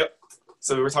 Yep.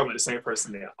 So we're talking about the same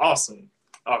person there. Awesome.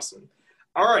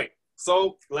 All right.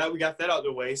 So glad we got that out of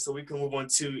the way so we can move on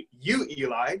to you,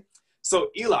 Eli. So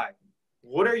Eli,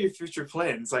 what are your future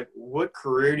plans? Like, what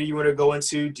career do you want to go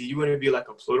into? Do you want to be like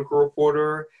a political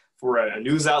reporter for a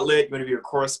news outlet? You want to be a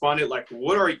correspondent? Like,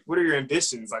 what are your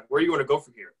ambitions? Like, where do you want to go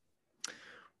from here?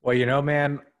 Well,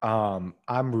 man, I'm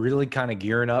really kind of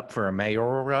gearing up for a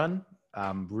mayoral run.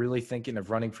 I'm really thinking of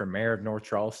running for mayor of North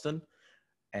Charleston.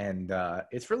 And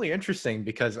it's really interesting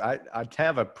because I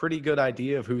have a pretty good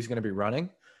idea of who's going to be running.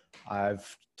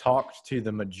 I've talked to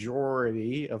the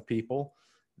majority of people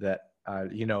that,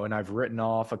 and I've written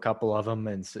off a couple of them.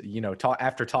 And,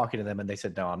 after talking to them and they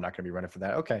said, no, I'm not going to be running for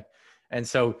that. Okay. And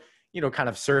so, kind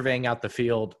of surveying out the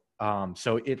field.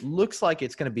 So it looks like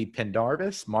it's going to be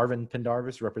Pendarvis, Marvin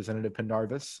Pendarvis, Representative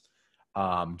Pendarvis,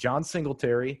 John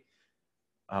Singletary.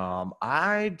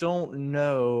 I don't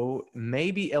know,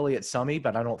 maybe Elliott Summey,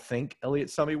 but I don't think Elliott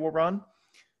Summey will run,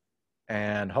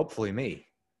 and hopefully me.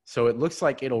 So it looks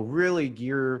like it'll really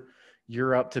gear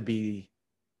up to be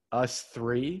us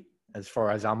three, as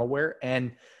far as I'm aware.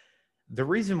 And the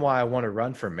reason why I want to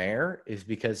run for mayor is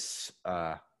because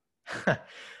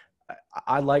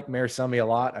I like Mayor Summey a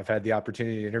lot. I've had the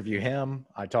opportunity to interview him.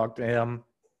 I talked to him,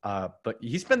 but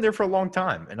he's been there for a long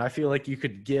time. And I feel like you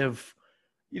could give,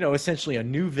 essentially a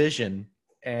new vision.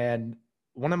 And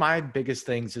one of my biggest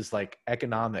things is like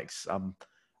economics. I'm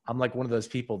like one of those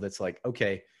people that's like,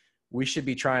 okay, we should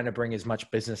be trying to bring as much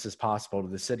business as possible to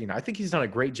the city. And I think he's done a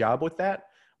great job with that.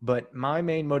 But my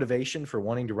main motivation for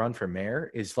wanting to run for mayor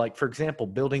is like, for example,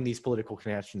 building these political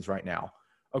connections right now.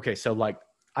 Okay. So like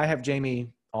I have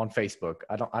Jamie on Facebook.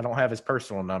 I don't have his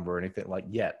personal number or anything like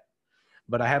yet,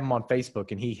 but I have him on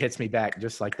Facebook and he hits me back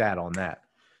just like that on that.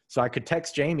 So I could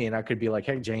text Jamie and I could be like,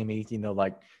 hey, Jamie,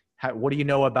 what do you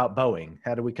know about Boeing?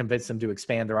 How do we convince them to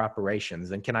expand their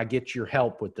operations? And can I get your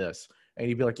help with this? And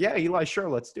he'd be like, yeah, Eli, sure,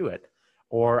 let's do it.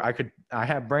 Or I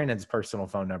have Brandon's personal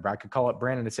phone number. I could call up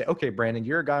Brandon and say, okay, Brandon,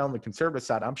 you're a guy on the conservative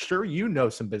side. I'm sure you know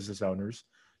some business owners.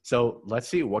 So let's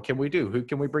see, what can we do? Who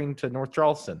can we bring to North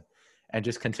Charleston, and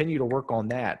just continue to work on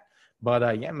that.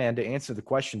 But yeah, man, to answer the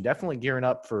question, definitely gearing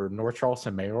up for North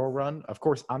Charleston mayoral run. Of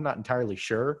course, I'm not entirely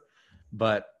sure,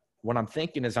 but what I'm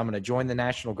thinking is I'm going to join the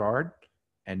National Guard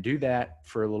and do that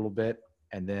for a little bit,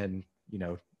 and then,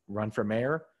 run for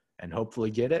mayor and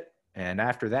hopefully get it. And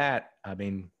after that, I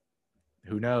mean,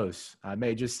 who knows? I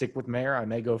may just stick with mayor. I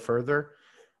may go further.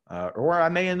 Or I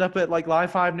may end up at like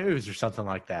Live 5 News or something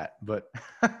like that. But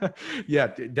yeah,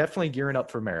 definitely gearing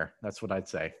up for mayor. That's what I'd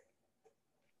say.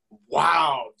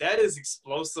 Wow, that is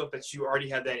explosive that you already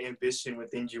have that ambition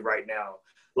within you right now.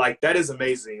 Like, that is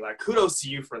amazing. Like, kudos to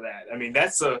you for that. I mean,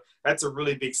 that's a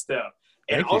really big step.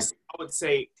 And Thank you. also, I would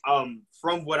say,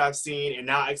 from what I've seen and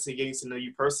now actually getting to know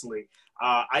you personally,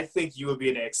 I think you would be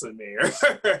an excellent mayor.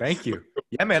 Thank you.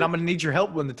 Yeah, man, I'm going to need your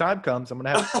help when the time comes. I'm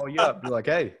going to have to call you up. Be like,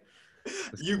 hey.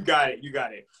 You got it. You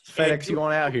got it. FedEx you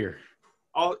on out here.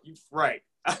 Right.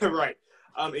 Right.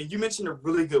 And you mentioned a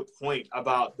really good point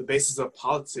about the basis of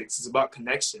politics. It's about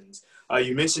connections.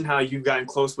 You mentioned how you've gotten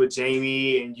close with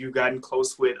Jamie and you've gotten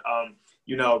close with,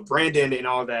 Brandon and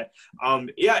all that.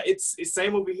 Yeah, it's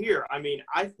same over here. I mean,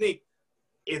 I think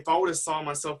if I would have saw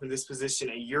myself in this position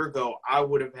a year ago, I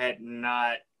would have had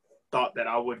not thought that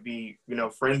I would be,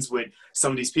 friends with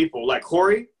some of these people. Like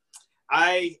Corey,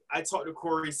 I talk to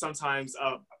Corey sometimes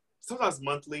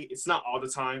monthly. It's not all the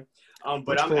time. But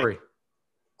Which Corey?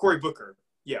 Corey Booker.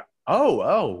 Yeah.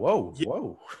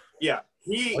 Whoa. Yeah.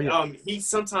 He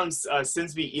sometimes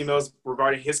sends me emails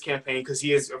regarding his campaign because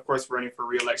he is, of course, running for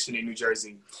re-election in New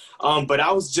Jersey. But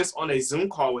I was just on a Zoom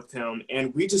call with him,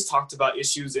 and we just talked about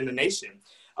issues in the nation.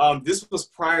 This was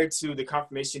prior to the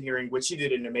confirmation hearing, which he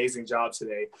did an amazing job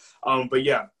today. But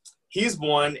yeah, he's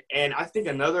one. And I think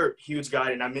another huge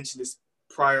guy, and I mentioned this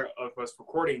prior of us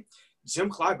recording, Jim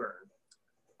Clyburn.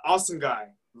 Awesome guy.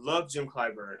 Love Jim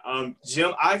Clyburn.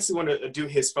 Jim, I actually want to do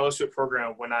his fellowship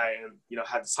program when I am,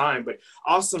 have the time, but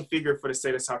awesome figure for the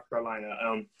state of South Carolina.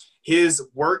 His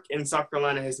work in South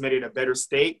Carolina has made it a better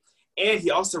state, and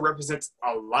he also represents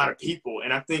a lot of people.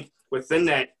 And I think within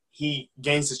that, he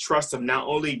gains the trust of not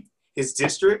only his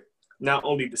district, not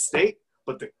only the state,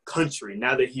 but the country,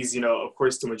 now that he's, of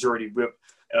course, the majority whip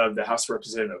of the House of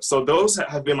Representatives. So those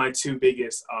have been my two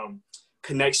biggest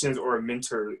connections or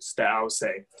mentors that I would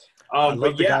say. I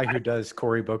love the guy who does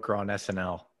Cory Booker on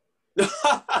SNL.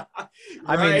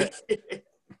 I mean,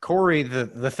 Cory,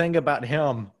 the thing about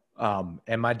him,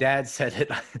 and my dad said it,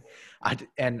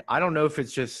 and I don't know if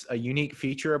it's just a unique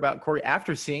feature about Cory.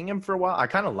 After seeing him for a while, I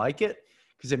kind of like it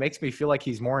because it makes me feel like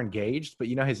he's more engaged, but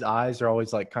his eyes are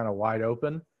always like kind of wide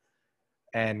open.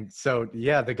 And so,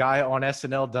 yeah, the guy on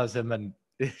SNL does him, and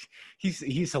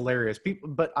he's hilarious.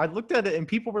 But I looked at it and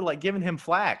people were like giving him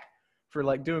flack for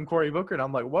like doing Cory Booker, and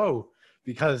I'm like, whoa,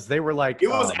 because they were like, it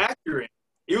was accurate.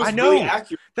 It was I know. Really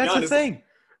accurate. That's the thing.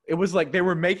 It was like they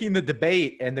were making the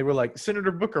debate, and they were like,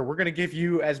 Senator Booker, we're going to give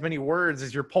you as many words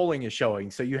as your polling is showing.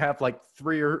 So you have like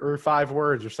 3 or 5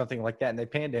 words or something like that. And they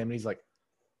panned him, and he's like,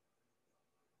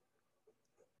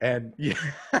 and yeah,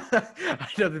 I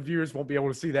know the viewers won't be able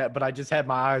to see that, but I just had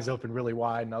my eyes open really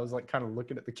wide, and I was like kind of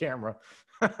looking at the camera.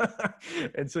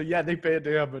 And so, yeah, they panned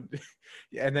him,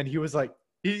 and then he was like,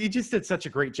 he just did such a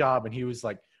great job. And he was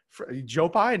like, Joe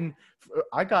Biden,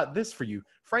 I got this for you.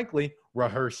 Frankly,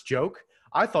 rehearsed joke.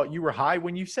 I thought you were high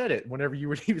when you said it, whenever he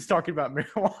was talking about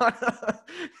marijuana.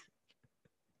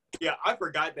 Yeah, I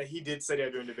forgot that he did say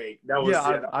that during the debate. That was,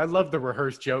 I love the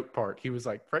rehearsed joke part. He was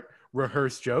like,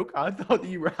 rehearsed joke? I thought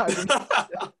you were high when you said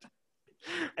it.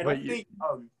 And I think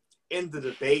in the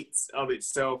debates of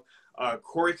itself,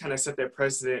 Cory kind of set that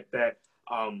precedent that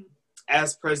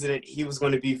as president, he was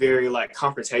going to be very like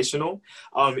confrontational.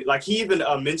 Like he even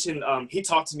mentioned, he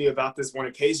talked to me about this one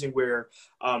occasion where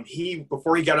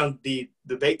before he got on the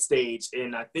debate stage,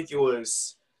 and I think it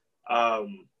was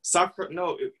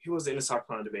he wasn't in the South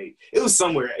Carolina debate. It was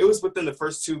somewhere. It was within the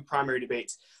first 2 primary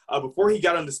debates. Before he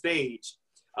got on the stage,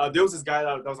 there was this guy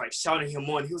that was like shouting him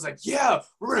on. He was like, "Yeah,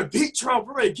 we're gonna beat Trump.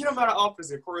 We're gonna get him out of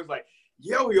office." And Cory was like,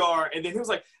 "Yeah, we are." And then he was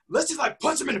like, "Let's just like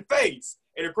punch him in the face."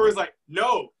 And of course, like,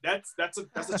 no, that's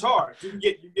a charge. You can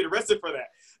get arrested for that.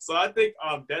 So I think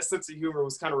that sense of humor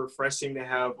was kind of refreshing to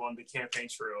have on the campaign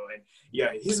trail. And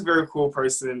yeah, he's a very cool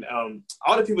person.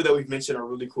 All the people that we've mentioned are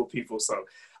really cool people. So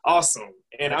awesome.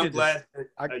 And I'm glad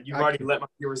that you've already let my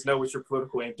viewers know what your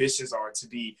political ambitions are to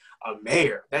be a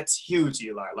mayor. That's huge,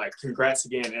 Eli. Like, congrats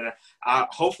again. And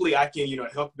hopefully I can,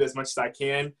 help you as much as I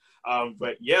can.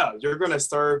 But yeah, you're going to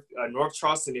serve North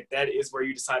Charleston. If that is where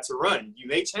you decide to run, you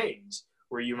may change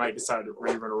where you might decide where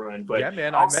you're going to run. But yeah,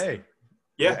 man, I may.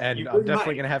 Yeah. And I'm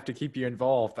definitely going to have to keep you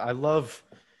involved. I love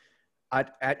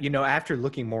After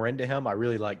looking more into him, I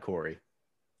really like Corey.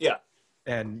 Yeah.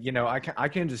 And, I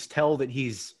can just tell that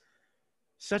he's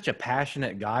such a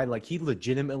passionate guy. Like, he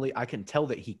legitimately, I can tell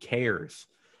that he cares.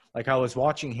 Like, I was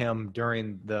watching him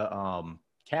during the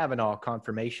Kavanaugh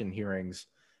confirmation hearings,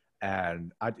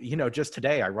 and just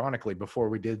today, ironically, before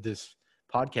we did this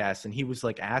podcast, and he was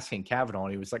like asking Kavanaugh,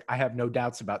 and he was like, I have no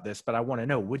doubts about this, but I want to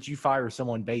know, would you fire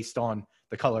someone based on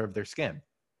the color of their skin?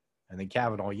 And then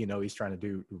Kavanaugh, he's trying to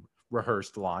do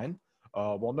rehearsed line.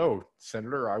 Well, no,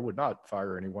 Senator, I would not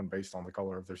fire anyone based on the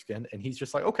color of their skin. And he's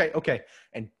just like, okay.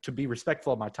 And to be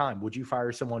respectful of my time, would you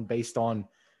fire someone based on,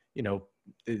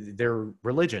 their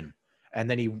religion? And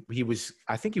then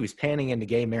I think he was panning into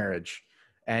gay marriage.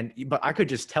 But I could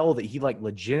just tell that he like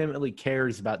legitimately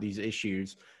cares about these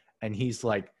issues. And he's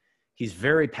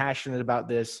very passionate about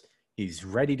this. He's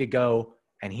ready to go,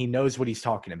 and he knows what he's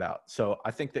talking about. So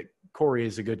I think that Corey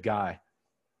is a good guy.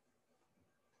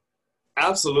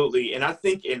 Absolutely. And I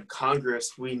think in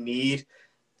Congress, we need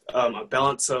a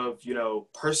balance of,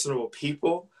 personal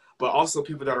people, but also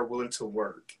people that are willing to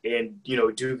work and,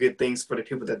 do good things for the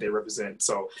people that they represent.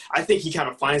 So I think he kind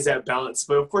of finds that balance.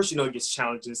 But of course, it gets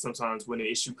challenging sometimes when an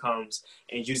issue comes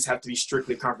and you just have to be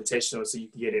strictly confrontational so you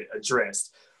can get it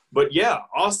addressed. But yeah,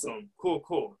 awesome.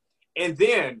 Cool. And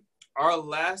then our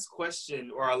last question,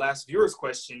 or our last viewer's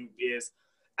question, is,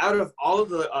 out of all of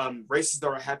the races that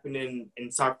are happening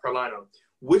in South Carolina,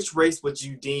 which race would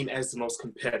you deem as the most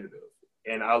competitive?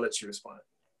 And I'll let you respond.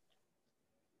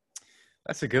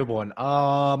 That's a good one.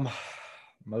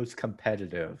 Most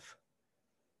competitive.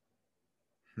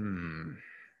 I'm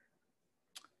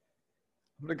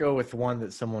going to go with one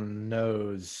that someone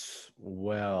knows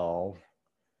well.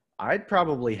 I'd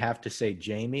probably have to say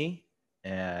Jamie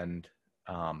and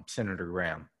Senator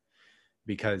Graham,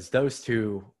 because those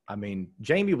two,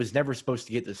 Jamie was never supposed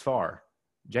to get this far.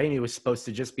 Jamie was supposed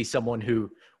to just be someone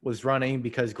who was running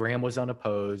because Graham was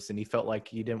unopposed, and he felt like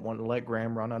he didn't want to let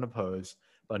Graham run unopposed.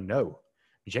 But no,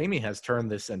 Jamie has turned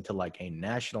this into like a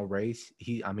national race.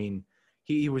 He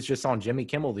was just on Jimmy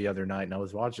Kimmel the other night, and I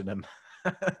was watching him.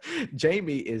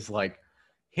 Jamie is like,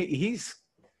 he is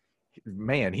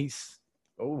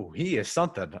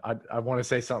something. I want to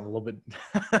say something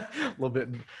a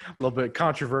little bit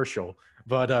controversial,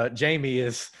 but Jamie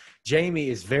is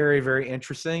very, very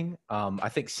interesting. I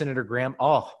think Senator Graham,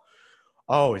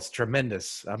 it's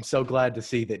tremendous. I'm so glad to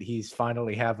see that he's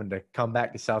finally having to come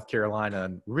back to South Carolina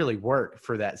and really work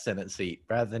for that Senate seat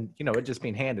rather than, it just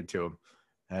being handed to him.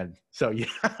 And so, yeah,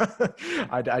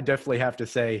 I definitely have to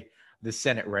say the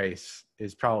Senate race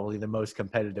is probably the most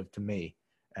competitive to me.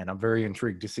 And I'm very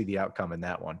intrigued to see the outcome in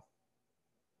that one.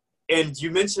 And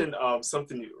you mentioned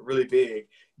something really big.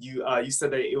 You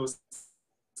said that it was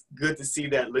good to see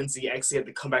that Lindsey actually had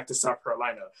to come back to South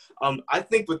Carolina. I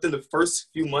think within the first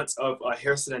few months of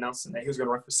Harrison announcing that he was going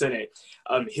to run for Senate,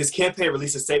 his campaign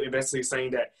released a statement basically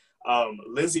saying that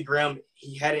Lindsey Graham,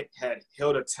 he hadn't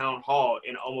held a town hall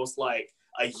in almost like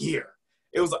a year.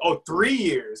 It was 3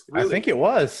 years. Really? I think it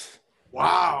was.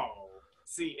 Wow.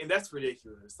 See, and that's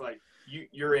ridiculous. Like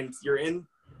you're in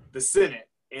the Senate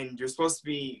and you're supposed to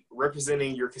be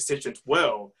representing your constituents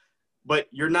well, but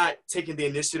you're not taking the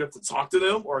initiative to talk to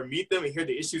them or meet them and hear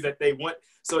the issues that they want.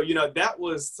 So, that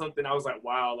was something I was like,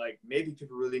 wow, like maybe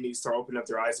people really need to start opening up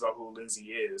their eyes about who Lindsey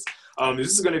is.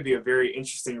 This is going to be a very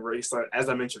interesting race. As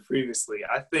I mentioned previously,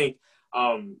 I think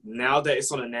now that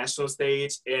it's on a national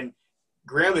stage and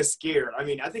Graham is scared.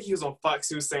 I think he was on Fox.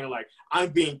 He was saying like,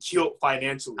 I'm being killed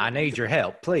financially. I need your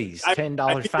help, please. $10,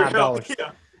 $5.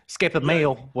 Yeah. Skip a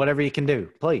meal, whatever you can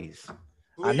do, please.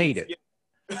 I need it.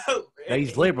 Yeah.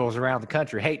 These liberals around the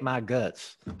country hate my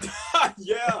guts.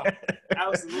 Yeah,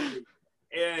 absolutely.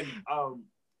 And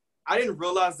I didn't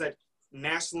realize that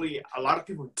nationally a lot of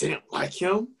people didn't like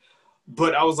him.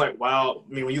 But I was like, wow.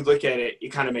 When you look at it, it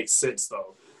kind of makes sense,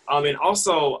 though. And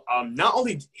also, not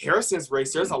only Harrison's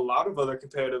race, there's a lot of other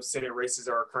competitive Senate races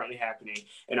that are currently happening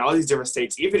in all these different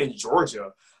states, even in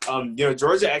Georgia.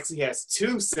 Georgia actually has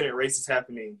 2 Senate races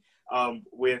happening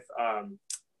with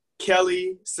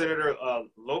Kelly, Senator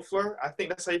Loeffler, I think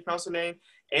that's how you pronounce her name.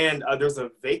 And there's a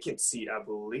vacant seat, I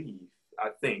believe. I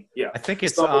think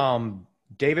it's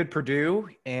David Perdue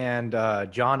and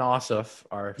John Ossoff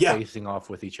are facing off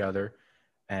with each other.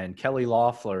 And Kelly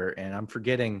Loeffler, and I'm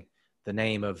forgetting the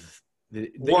name of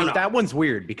that one's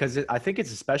weird because I think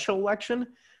it's a special election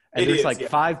and there's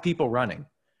 5 people running.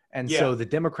 And so the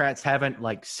Democrats haven't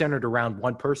centered around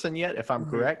one person yet, if I'm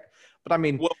correct. But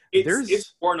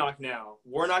it's Warnock now.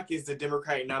 Warnock is the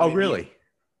Democratic nominee. Oh, really?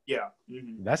 Yeah.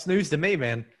 Mm-hmm. That's news to me,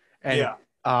 man. And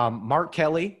Mark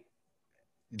Kelly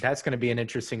That's going to be an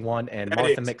interesting one. And That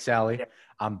Martha is. McSally, Yeah.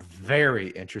 I'm very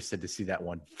interested to see that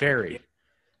one. Very.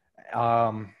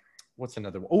 What's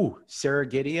another one? Oh, Sarah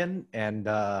Gideon and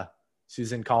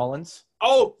Susan Collins.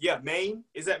 Oh, yeah, Maine.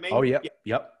 Is that Maine? Oh, yep, Yeah.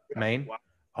 yep, Maine. Wow.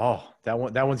 Oh, that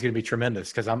one's going to be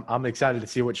tremendous because I'm excited to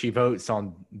see what she votes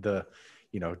on the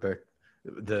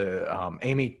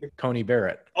Amy Coney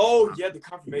Barrett. Oh, yeah, the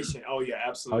confirmation. Oh, yeah, Oh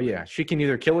absolutely. yeah, she can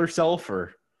either kill herself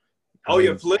or.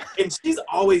 Yeah, and she's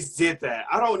always did that.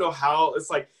 I don't know how. It's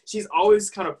like she's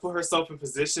always kind of put herself in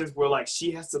positions where like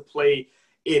she has to play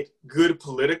it good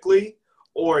politically,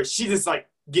 or she just like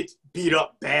gets beat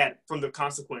up bad from the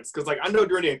consequence. Because like I know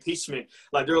during the impeachment,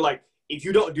 like they're like, if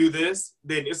you don't do this,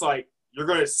 then it's like you're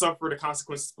going to suffer the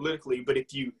consequences politically. But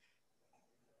if you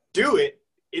do it,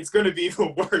 it's going to be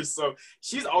even worse. So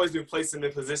she's always been placed in the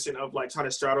position of like trying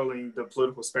to straddling the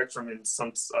political spectrum in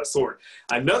some sort.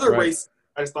 Another race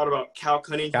I just thought about, Cal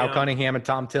Cunningham and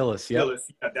Tom Tillis. Yep.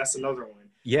 Yeah, that's another one.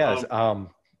 Yes.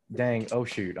 Dang. Oh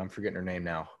shoot, I'm forgetting her name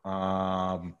now.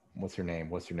 What's her name?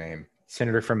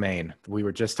 Senator from Maine. We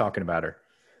were just talking about her.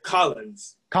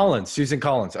 Collins. Susan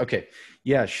Collins. Okay.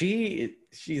 Yeah, she's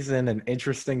in an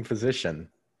interesting position.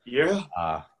 Yeah.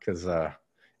 Because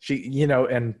she,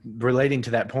 and relating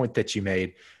to that point that you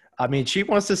made, I mean, she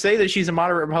wants to say that she's a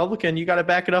moderate Republican. You got to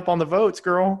back it up on the votes,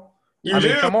 girl. I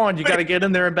mean, come on, you got to get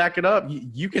in there and back it up.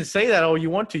 You can say that all you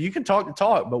want to. You can talk the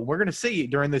talk, but we're going to see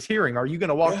during this hearing, are you going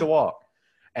to walk the walk?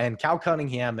 And Cal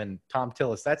Cunningham and Tom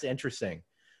Tillis, that's interesting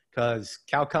because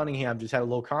Cal Cunningham just had a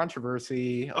little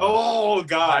controversy. Oh,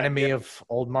 God. Reminded me of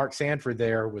old Mark Sanford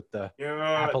there with the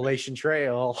Appalachian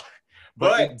Trail.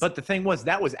 But the thing was,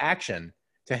 that was action.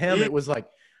 To him, it was like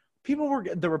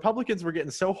the Republicans were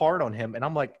getting so hard on him. And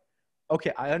I'm like,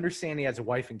 okay, I understand he has a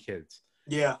wife and kids.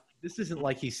 Yeah. This isn't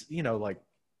like he's, like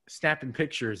snapping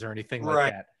pictures or anything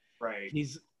like that. Right.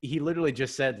 He literally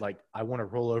just said like, I want to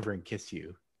roll over and kiss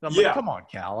you. And I'm like, come on,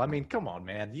 Cal. I mean, come on,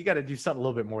 man. You got to do something a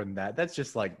little bit more than that. That's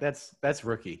just like, that's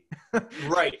rookie.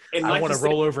 Right. And I want to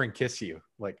roll over and kiss you.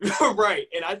 Like, right.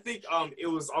 And I think it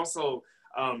was also,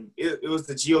 it was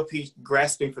the GOP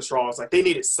grasping for straws. Like they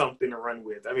needed something to run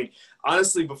with. I mean,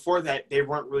 honestly, before that, they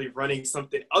weren't really running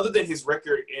something other than his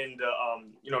record in the,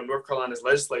 North Carolina's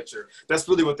legislature. That's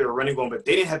really what they were running on. But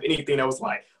they didn't have anything that was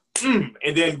like, And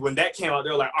then when that came out, they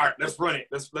were like, all right, let's run it.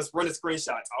 Let's run the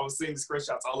screenshots. I was seeing the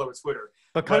screenshots all over Twitter.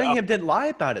 But Cunningham didn't lie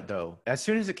about it, though. As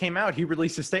soon as it came out, he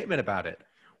released a statement about it,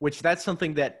 which that's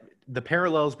something that the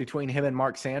parallels between him and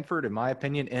Mark Sanford, in my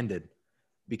opinion, ended.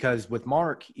 Because with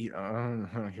Mark,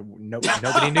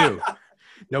 nobody knew.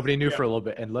 Nobody knew for a little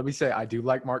bit. And let me say, I do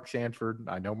like Mark Sanford.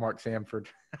 I know Mark Sanford.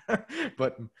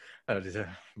 But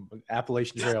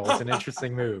Appalachian Trail is an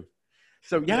interesting move.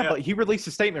 So, but he released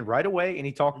a statement right away, and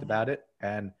he talked about it.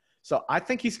 And so I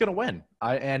think he's going to win.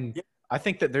 I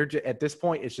think that they're at this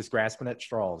point, it's just grasping at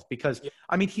straws. Because,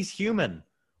 I mean, he's human.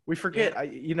 We forget,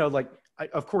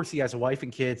 of course he has a wife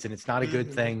and kids, and it's not a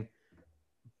good thing.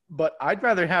 But I'd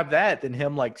rather have that than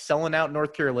him like selling out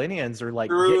North Carolinians or like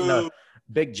getting a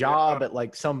big job at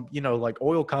like some, like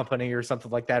oil company or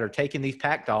something like that, or taking these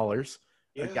PAC dollars.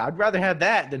 Yeah. Like, I'd rather have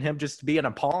that than him just being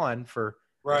a pawn for,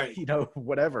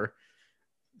 whatever.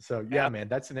 So man,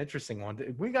 that's an interesting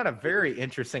one. We got a very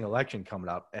interesting election coming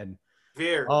up, and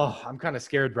I'm kind of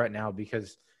scared right now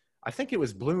because I think it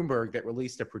was Bloomberg that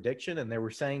released a prediction, and they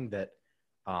were saying that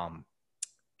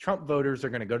Trump voters are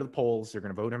going to go to the polls, they're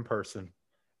going to vote in person.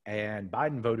 And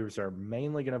Biden voters are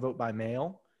mainly going to vote by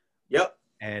mail. Yep.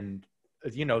 And,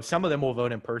 some of them will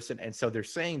vote in person. And so they're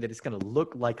saying that it's going to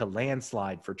look like a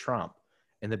landslide for Trump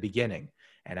in the beginning.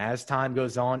 And as time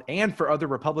goes on, and for other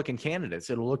Republican candidates,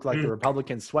 it'll look like the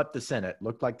Republicans swept the Senate,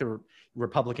 looked like the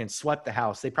Republicans swept the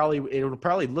House. It'll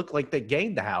probably look like they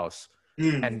gained the House.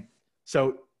 And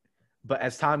so, but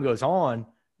as time goes on,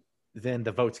 then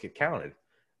the votes get counted.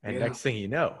 And next thing you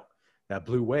know, that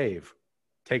blue wave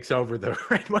takes over the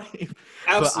red wave.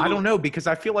 Absolutely. But I don't know, because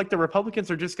I feel like the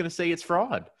Republicans are just going to say it's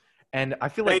fraud. And I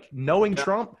feel like knowing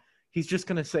Trump, he's just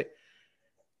going to say,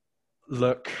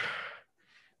 look,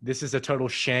 this is a total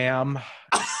sham.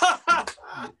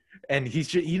 And he's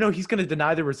just, he's going to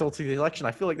deny the results of the election.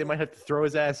 I feel like they might have to throw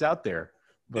his ass out there.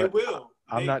 But they will.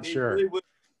 I'm not sure. Really will.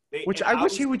 I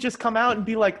wish he would just come out and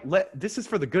be like, this is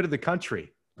for the good of the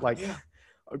country.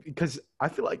 Because I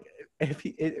feel like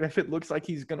if it looks like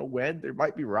he's going to win, there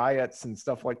might be riots and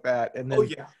stuff like that. And then,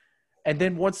 and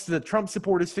then once the Trump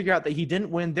supporters figure out that he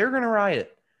didn't win, they're going to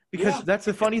riot. Because that's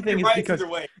the funny thing is because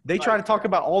they try to talk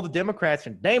about all the Democrats,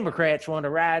 and Democrats want to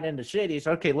riot in the cities.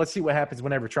 Okay, let's see what happens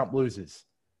whenever Trump loses.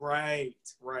 Right.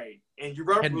 And you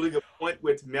brought up a really good point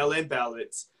with mail-in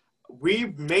ballots.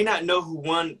 we may not know who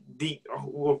won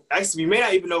well, actually, we may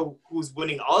not even know who's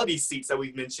winning all of these seats that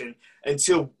we've mentioned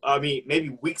until,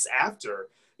 maybe weeks after.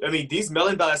 These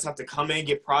mail-in ballots have to come in,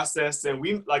 get processed, and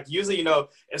we usually,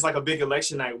 it's like a big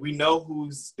election night. We know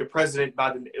who's the president by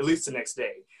at least the next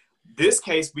day. This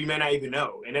case, we may not even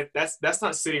know, and that's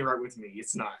not sitting right with me.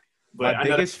 It's not. But my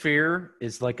biggest fear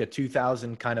is like a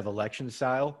 2000 kind of election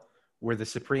style, where the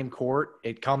Supreme Court,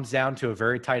 it comes down to a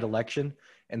very tight election,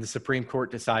 and the Supreme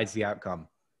Court decides the outcome.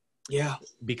 Yeah,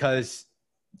 because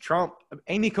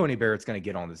Amy Coney Barrett's going to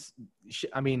get on this.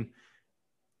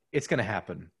 It's going to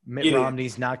happen. Mitt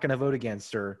Romney's not going to vote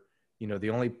against her. The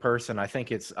only person, I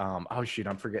think it's, I'm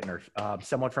forgetting her.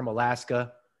 Someone from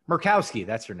Alaska, Murkowski,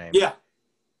 that's her name. Yeah.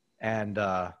 And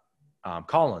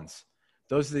Collins.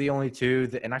 Those are the only two.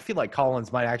 And I feel like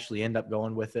Collins might actually end up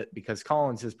going with it because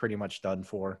Collins is pretty much done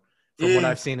for from what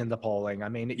I've seen in the polling.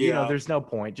 There's no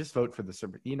point. Just vote for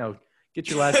the, get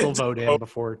your last little vote in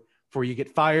before you get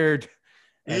fired.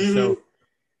 And so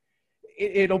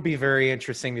it'll be very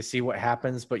interesting to see what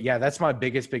happens. But yeah, that's my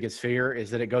biggest fear is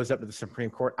that it goes up to the Supreme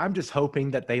Court. I'm just hoping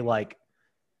that they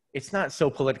it's not so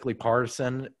politically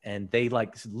partisan and they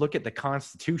look at the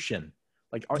Constitution.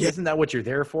 Isn't that what you're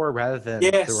there for rather than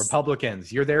the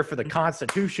Republicans? You're there for the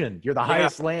Constitution. You're the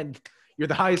highest land. You're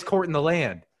the highest court in the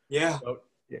land. Yeah. So,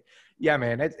 yeah,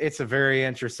 man, it's a very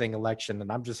interesting election,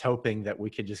 and I'm just hoping that we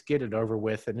could just get it over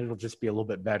with, and it'll just be a little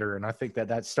bit better. And I think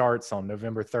that starts on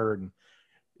November 3rd, and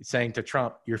saying to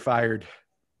Trump, "You're fired."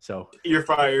 So you're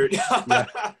fired.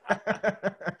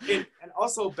 And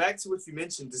also back to what you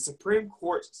mentioned, the Supreme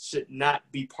Court should not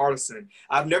be partisan.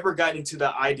 I've never gotten into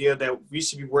the idea that we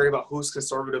should be worried about who's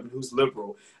conservative and who's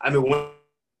liberal. When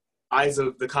eyes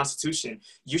of the Constitution,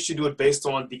 you should do it based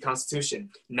on the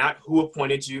Constitution, not who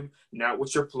appointed you, not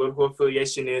what your political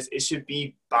affiliation is. It should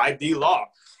be by the law.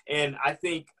 And I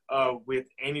think with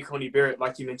Amy Coney Barrett,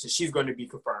 like you mentioned, she's going to be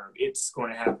confirmed. It's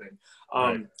going to happen,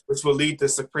 which will lead the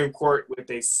Supreme Court with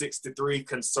a 6-3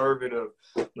 conservative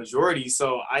majority.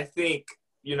 So I think,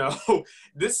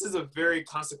 this is a very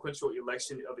consequential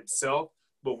election of itself,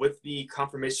 but with the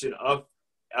confirmation of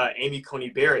Amy Coney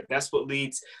Barrett, that's what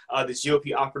leads the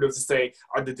GOP operatives to say,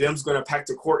 are the Dems going to pack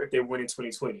the court if they win in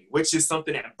 2020? Which is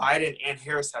something that Biden and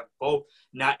Harris have both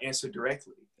not answered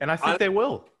directly. And I think they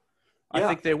will. I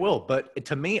think they will. But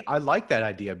to me, I like that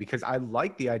idea because I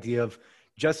like the idea of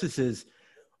justices.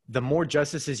 The more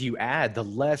justices you add, the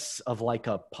less of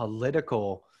a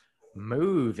political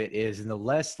move it is and the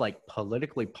less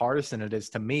politically partisan it is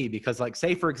to me. Because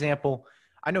say, for example,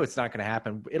 I know it's not going to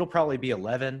happen. It'll probably be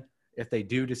 11 if they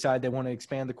do decide they want to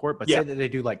expand the court. But say that they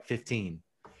do 15.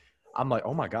 I'm like,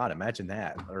 oh, my God, imagine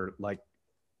that. Or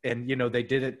and, they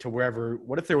did it to wherever.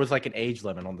 What if there was an age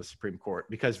limit on the Supreme Court?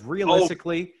 Because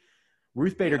realistically –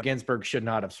 Ruth Bader Ginsburg should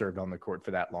not have served on the court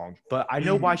for that long, but I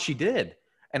know why she did.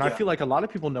 And I feel like a lot of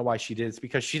people know why she did. It's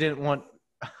because she didn't want,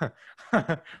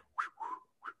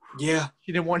 she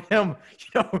didn't want him,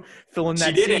 filling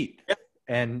that seat. Yeah.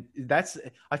 And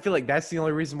I feel like that's the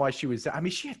only reason why she was,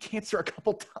 she had cancer a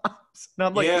couple times. And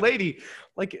I'm like, lady,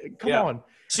 come on.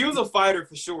 She was a fighter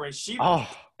for sure. And she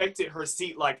affected her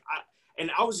seat. And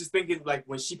I was just thinking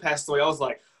when she passed away, I was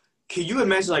like, can you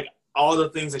imagine all the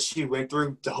things that she went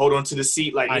through to hold on to the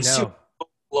seat? I know. She was so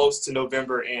close to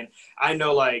November, and I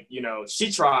know,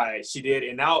 she tried, she did,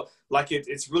 and now,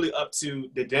 it's really up to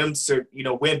the Dems to,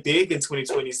 win big in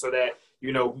 2020 so that,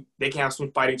 they can have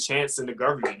some fighting chance in the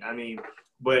government.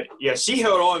 But yeah, she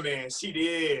held on, man. She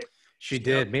did. She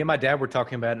did. Me and my dad were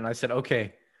talking about it, and I said,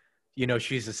 okay,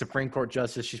 she's a Supreme Court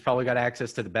justice. She's probably got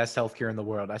access to the best healthcare in the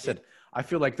world. I said, I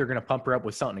feel like they're going to pump her up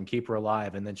with something and keep her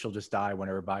alive, and then she'll just die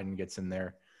whenever Biden gets in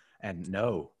there. And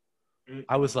no,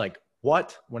 I was like,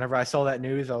 what? Whenever I saw that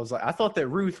news, I was like, I thought that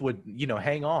Ruth would,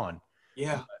 hang on.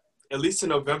 Yeah. At least in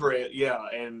November. Yeah.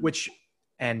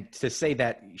 And to say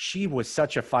that she was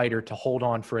such a fighter to hold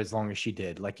on for as long as she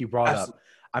did, like you brought up,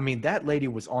 that lady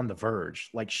was on the verge.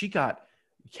 She got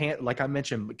like I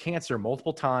mentioned, cancer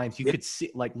multiple times. You could see,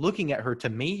 looking at her, to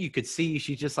me, you could see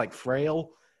she's just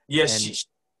frail. Yeah.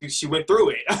 She went through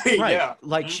it. Right.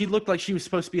 Yeah. She looked like she was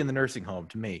supposed to be in the nursing home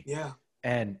to me. Yeah.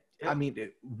 And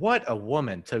what a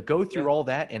woman to go through all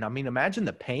that. And imagine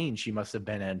the pain she must have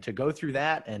been in to go through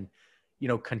that and,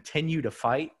 continue to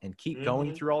fight and keep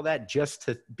going through all that just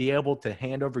to be able to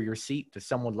hand over your seat to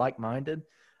someone like-minded.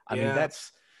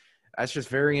 That's just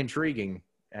very intriguing.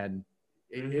 And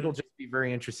it'll just be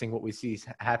very interesting what we see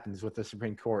happens with the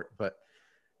Supreme Court. But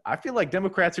I feel like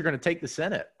Democrats are going to take the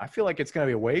Senate. I feel like it's going to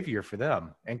be a wave year for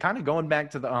them. And kind of going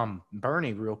back to the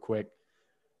Bernie real quick,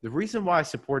 the reason why I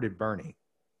supported Bernie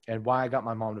and why I got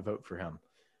my mom to vote for him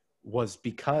was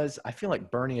because I feel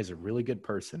like Bernie is a really good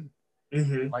person.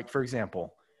 Mm-hmm. Like, for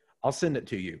example, I'll send it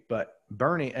to you, but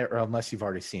Bernie, or unless you've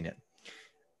already seen it,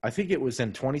 I think it was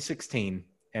in 2016,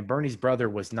 and Bernie's brother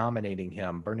was nominating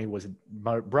him.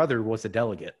 My brother was a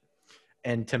delegate.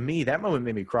 And to me, that moment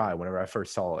made me cry whenever I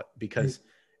first saw it, because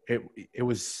it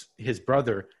was his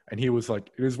brother, and he was like,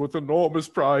 "It is with enormous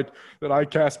pride that I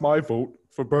cast my vote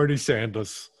for Bernie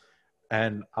Sanders."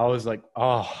 And I was like,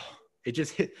 oh, it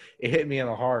hit me in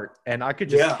the heart. And I could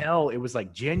just Yeah. tell it was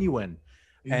like genuine.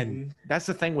 And Mm-hmm. that's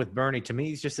the thing with Bernie. To me,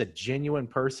 he's just a genuine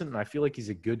person, and I feel like he's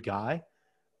a good guy.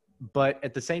 But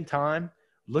at the same time,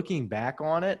 looking back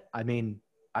on it, I mean,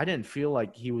 I didn't feel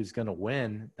like he was going to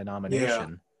win the Yeah.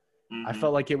 nomination. I Mm-hmm.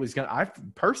 felt like it was going to,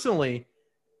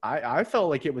 I felt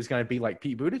like it was going to be like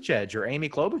Pete Buttigieg or Amy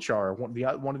Klobuchar or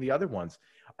one of the other ones.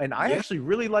 And I Yeah. actually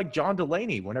really liked John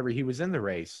Delaney whenever he was in the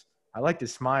race. I liked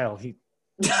his smile. He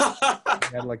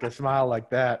had like a smile like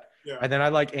that. Yeah. And then I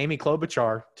like Amy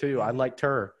Klobuchar too. I liked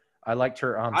her. I liked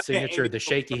her I met signature, Amy the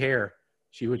shaky hair.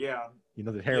 She would, Yeah.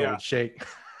 the hair Yeah. would shake.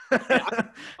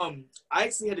 And I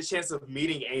actually had the chance of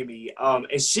meeting Amy,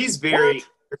 and she's very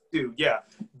What? too. Yeah,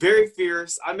 very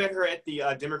fierce. I met her at the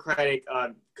Democratic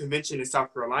convention in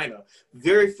South Carolina.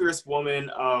 Very fierce woman.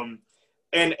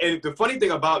 And the funny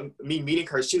thing about me meeting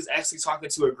her, she was actually talking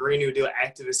to a Green New Deal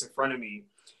activist in front of me,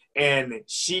 and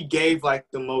she gave like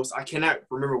the most, I cannot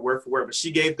remember word for word, but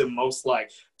she gave the most like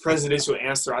presidential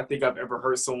answer I think I've ever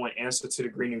heard someone answer to the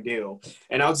Green New Deal.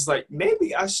 And I was just like,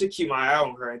 maybe I should keep my eye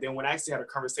on her. And then when I actually had a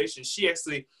conversation, she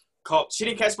actually called, she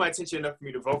didn't catch my attention enough for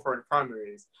me to vote for her in the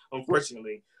primaries,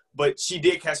 unfortunately. But she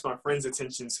did catch my friends'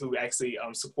 attentions who actually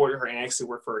supported her and actually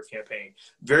worked for her campaign.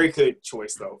 Very good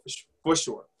choice, though, for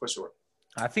sure.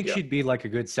 I think Yeah. she'd be like a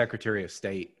good Secretary of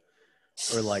State,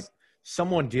 or like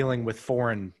someone dealing with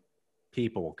foreign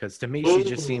people. Because to me, she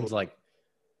just Ooh. seems like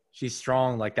she's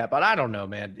strong like that. But I don't know,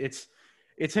 man. It's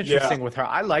Yeah. interesting with her.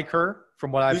 I like her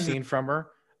from what I've seen from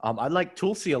her. I like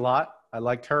Tulsi a lot. I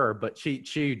liked her, but she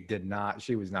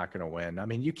was not going to win. I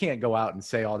mean, you can't go out and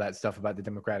say all that stuff about the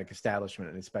Democratic establishment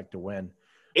and expect to win.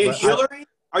 And But I, Hillary,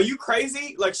 are you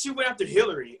crazy? Like, she went after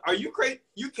Hillary. Are you crazy?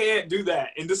 You can't do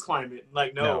that in this climate.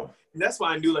 Like, no. no. And that's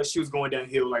why I knew like she was going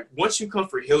downhill. Like, once you come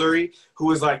for Hillary, who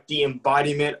is like the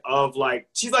embodiment of like,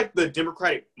 she's like the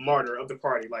Democratic martyr of the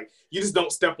party. Like, you just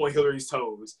don't step on Hillary's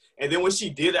toes. And then when she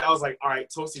did that, I was like, all right,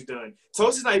 Tulsi's done.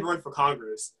 Tulsi's not even running for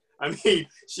Congress. I mean,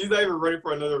 she's not even running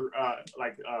for another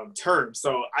term.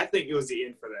 So I think it was the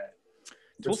end for that.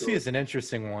 Tulsi is an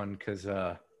interesting one because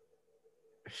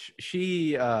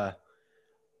she I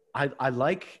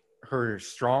like her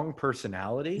strong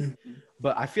personality,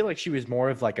 but I feel like she was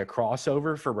more of like a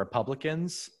crossover for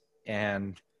Republicans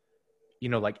and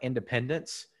like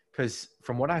independents, because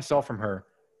from what I saw from her,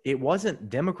 it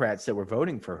wasn't Democrats that were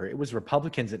voting for her. It was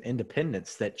Republicans and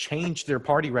independents that changed their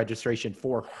party registration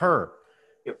for her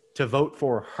to vote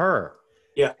for her.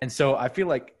 Yeah. And so I feel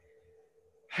like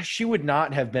she would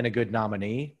not have been a good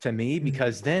nominee to me,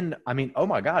 because then, I mean, oh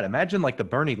my God, imagine like the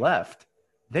Bernie left.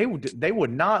 They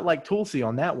would not like Tulsi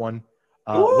on that one,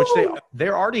 which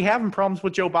they're already having problems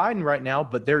with Joe Biden right now,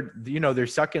 but they're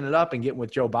sucking it up and getting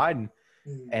with Joe Biden.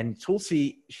 And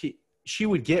Tulsi, she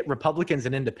would get Republicans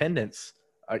and independents,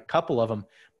 a couple of them.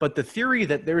 But the theory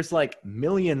that there's like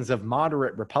millions of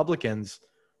moderate Republicans,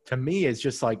 to me, is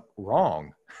just like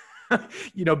wrong,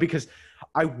 because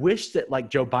I wish that like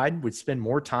Joe Biden would spend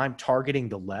more time targeting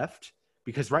the left,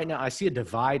 because right now I see a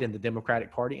divide in the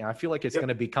Democratic Party, and I feel like it's going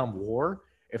to become war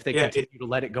if they continue to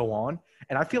let it go on.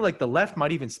 And I feel like the left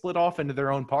might even split off into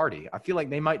their own party. I feel like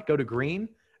they might go to green.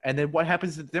 And then what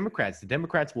happens to the Democrats? The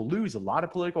Democrats will lose a lot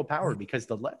of political power because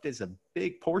the left is a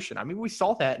big portion. I mean, we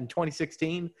saw that in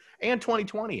 2016 and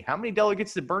 2020. How many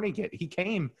delegates did Bernie get? He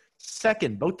came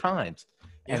second both times.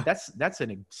 And that's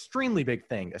an extremely big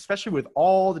thing, especially with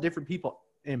all the different people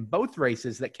in both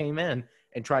races that came in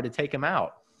and tried to take him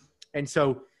out. And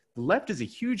so the left is a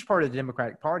huge part of the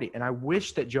Democratic Party. And I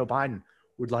wish that Joe Biden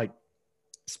would like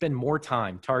spend more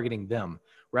time targeting them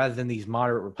rather than these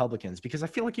moderate Republicans, because I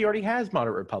feel like he already has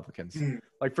moderate Republicans.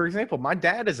 Like, for example, my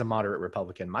dad is a moderate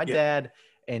Republican. My dad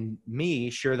and me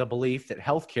share the belief that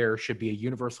healthcare should be a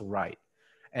universal right.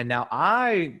 And now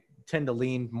I tend to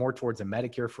lean more towards a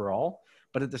Medicare for all.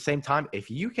 But at the same time, if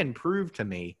you can prove to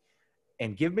me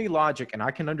and give me logic and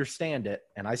I can understand it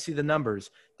and I see the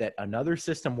numbers that another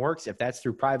system works, if that's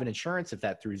through private insurance, if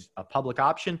that's through a public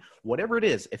option, whatever it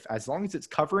is, if as long as it's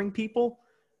covering people,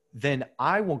 then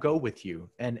I will go with you.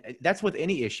 And that's with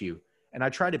any issue. And I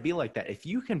try to be like that. If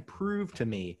you can prove to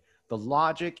me the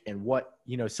logic and what,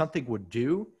 something would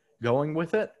do going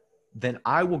with it, then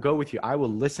I will go with you. I will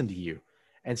listen to you.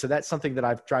 And so that's something that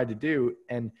I've tried to do.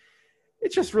 And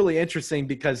it's just really interesting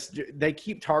because they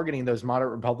keep targeting those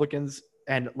moderate Republicans,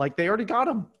 and like they already got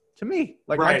them to me.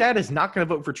 Like my dad is not going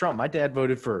to vote for Trump. My dad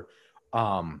voted for,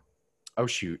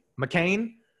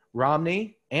 McCain,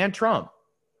 Romney, and Trump.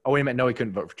 Oh, wait a minute. No, he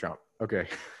couldn't vote for Trump. Okay.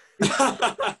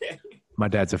 My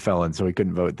dad's a felon, so he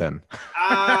couldn't vote then.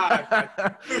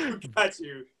 Got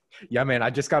you. Yeah, man. I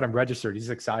just got him registered. He's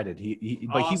excited. He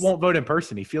Awesome. won't vote in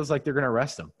person. He feels like they're going to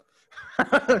arrest him.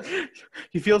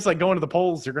 He feels like going to the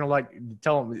polls. They're going to like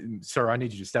tell him, sir, I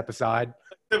need you to step aside.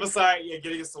 Step aside. Yeah,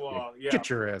 get against the wall. Yeah. Get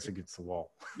your ass against the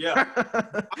wall. Yeah.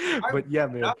 But yeah,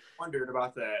 man. I wondered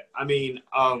about that. I mean,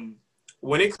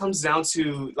 when it comes down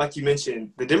to, like you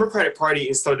mentioned, the Democratic Party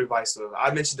is so divisive.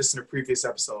 I mentioned this in a previous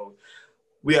episode.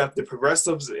 We have the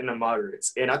progressives and the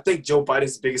moderates. And I think Joe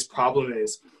Biden's biggest problem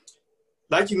is,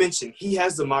 like you mentioned, he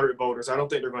has the moderate voters. I don't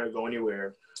think they're going to go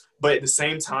anywhere. But at the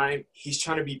same time, he's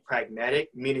trying to be pragmatic,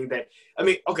 meaning that,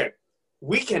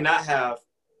 we cannot have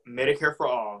Medicare for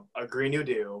all, a Green New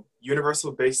Deal,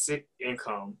 universal basic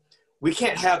income. We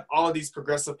can't have all of these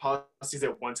progressive policies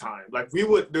at one time. Like, we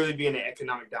would really be in an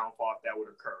economic downfall if that would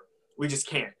occur. We just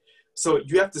can't. So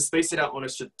you have to space it out on a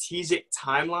strategic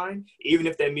timeline, even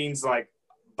if that means, like,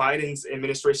 Biden's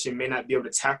administration may not be able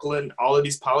to tackle in all of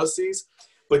these policies,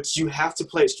 but you have to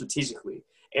play it strategically.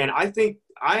 And I think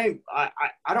I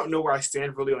don't know where I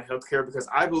stand really on healthcare, because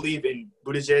I believe in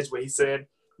Buttigieg, what he said,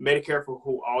 Medicare for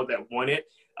who all that want it.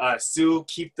 Still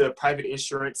keep the private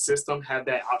insurance system, have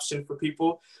that option for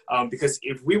people. Because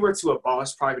if we were to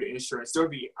abolish private insurance, there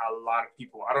would be a lot of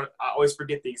people. I always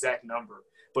forget the exact number,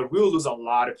 but we will lose a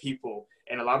lot of people,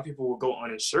 and a lot of people will go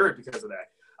uninsured because of that.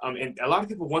 And a lot of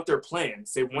people want their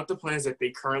plans. They want the plans that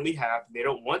they currently have. They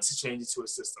don't want to change it to a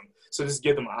system. So just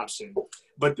give them an option.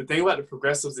 But the thing about the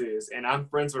progressives is, and I'm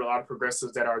friends with a lot of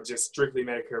progressives that are just strictly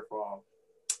Medicare for all,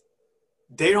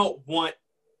 they don't want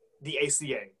the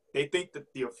ACA. They think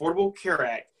that the Affordable Care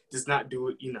Act does not do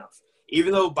it enough.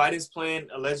 Even though Biden's plan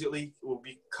allegedly will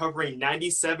be covering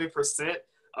 97%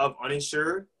 of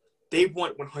uninsured, they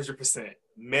want 100%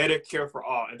 Medicare for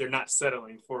all, and they're not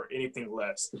settling for anything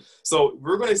less. So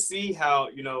we're going to see how,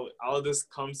 all of this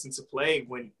comes into play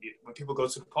when people go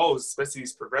to the polls, especially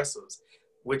these progressives,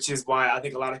 which is why I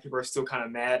think a lot of people are still kind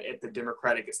of mad at the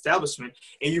Democratic establishment.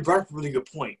 And you brought up a really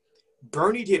good point.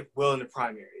 Bernie did well in the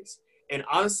primaries. And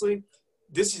honestly,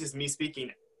 this is just me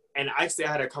speaking. And I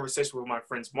had a conversation with my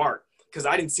friend Mark, because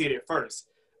I didn't see it at first.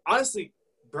 Honestly,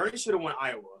 Bernie should have won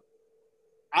Iowa.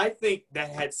 I think that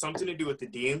had something to do with the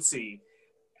DNC.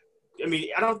 I mean,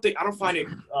 I don't find it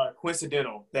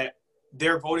coincidental that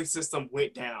their voting system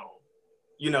went down,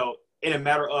 in a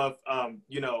matter of,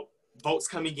 votes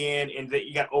coming in and that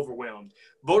you got overwhelmed.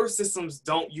 Voter systems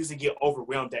don't usually get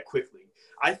overwhelmed that quickly.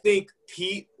 I think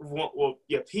Pete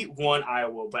won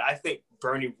Iowa, but I think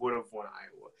Bernie would have won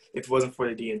Iowa if it wasn't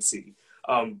for the DNC.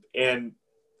 And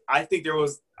I think there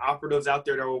was operatives out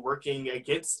there that were working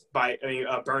against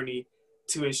Bernie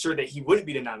to ensure that he wouldn't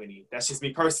be the nominee. That's just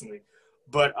me personally.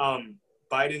 But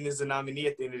Biden is the nominee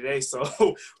at the end of the day,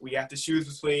 so we have to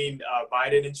choose between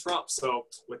Biden and Trump. So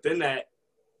within that,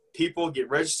 people get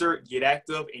registered, get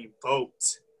active, and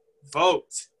vote.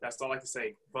 Vote. That's all I can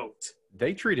say. Vote.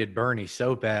 They treated Bernie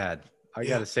so bad. I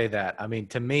got to say that. I mean,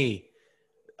 to me,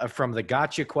 from the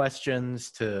gotcha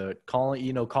questions to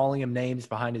calling him names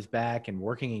behind his back and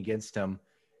working against him,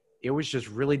 it was just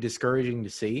really discouraging to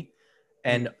see.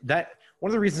 And that one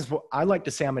of the reasons I like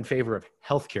to say I'm in favor of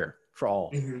healthcare for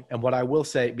all. Mm-hmm. And what I will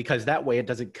say, because that way it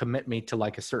doesn't commit me to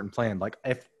like a certain plan. Like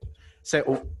if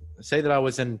say that I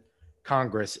was in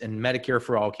Congress and Medicare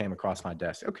for all came across my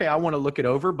desk. Okay, I want to look it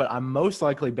over, but I'm most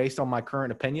likely, based on my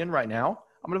current opinion right now,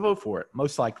 I'm going to vote for it,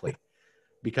 most likely,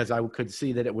 because I could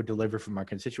see that it would deliver for my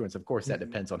constituents. Of course, that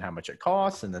depends on how much it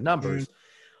costs and the numbers.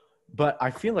 But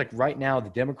I feel like right now the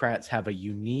Democrats have a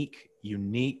unique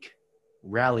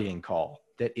rallying call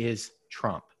that is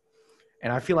Trump.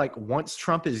 And I feel like once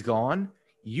Trump is gone,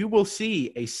 you will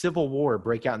see a civil war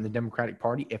break out in the Democratic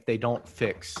Party if they don't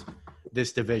fix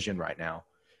this division right now.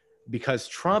 Because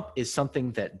Trump is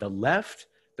something that the left,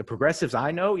 the progressives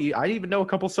I even know a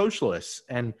couple socialists,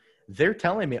 and they're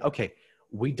telling me, okay,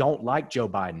 we don't like Joe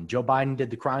Biden. Joe Biden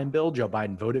did the crime bill. Joe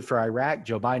Biden voted for Iraq.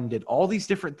 Joe Biden did all these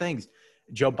different things.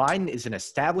 Joe Biden is an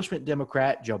establishment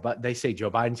Democrat. They say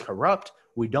Joe Biden's corrupt.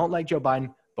 We don't like Joe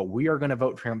Biden, but we are going to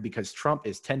vote for him because Trump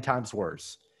is 10 times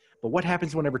worse. But what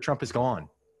happens whenever Trump is gone?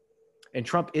 And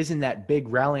Trump isn't that big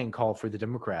rallying call for the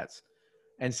Democrats.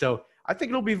 And so I think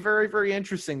it'll be very, very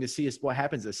interesting to see what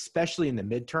happens, especially in the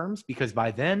midterms, because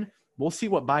by then we'll see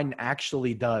what Biden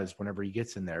actually does whenever he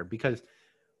gets in there. Because,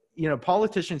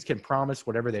 politicians can promise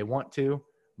whatever they want to,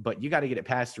 but you got to get it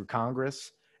passed through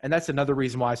Congress. And that's another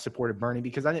reason why I supported Bernie,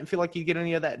 because I didn't feel like you'd get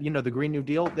any of that. The Green New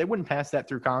Deal, they wouldn't pass that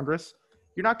through Congress.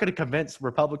 You're not going to convince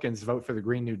Republicans to vote for the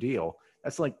Green New Deal.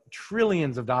 That's like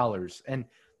trillions of dollars. And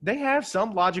they have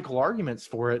some logical arguments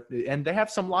for it. And they have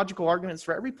some logical arguments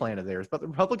for every plan of theirs. But the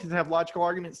Republicans have logical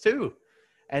arguments too.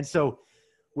 And so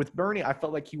with Bernie, I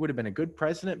felt like he would have been a good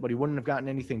president, but he wouldn't have gotten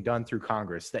anything done through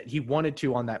Congress that he wanted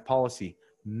to on that policy.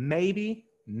 Maybe,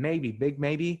 big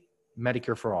maybe,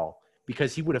 Medicare for all,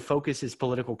 because he would have focused his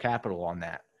political capital on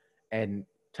that. And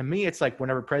to me, it's like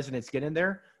whenever presidents get in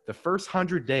there, the first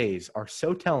 100 days are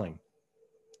so telling.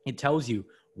 It tells you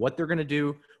what they're going to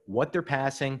do, what they're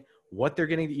passing, what they're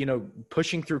getting,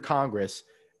 pushing through Congress.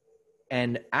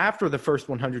 And after the first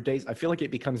 100 days, I feel like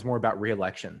it becomes more about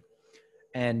reelection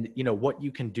and, what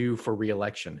you can do for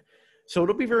reelection. So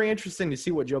it'll be very interesting to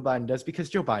see what Joe Biden does, because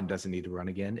Joe Biden doesn't need to run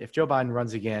again. If Joe Biden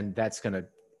runs again,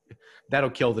 that'll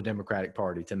kill the Democratic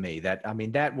Party to me.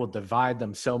 That will divide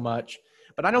them so much.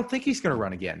 But I don't think he's going to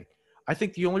run again. I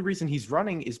think the only reason he's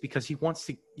running is because he wants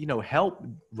to, help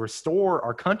restore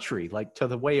our country like to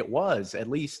the way it was, at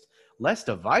least less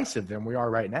divisive than we are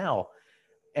right now.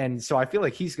 And so I feel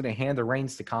like he's going to hand the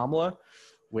reins to Kamala,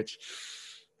 which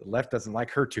the left doesn't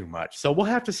like her too much. So we'll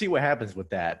have to see what happens with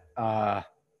that.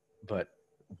 But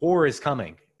war is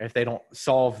coming if they don't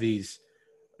solve these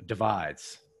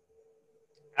divides.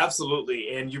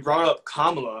 Absolutely. And you brought up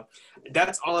Kamala.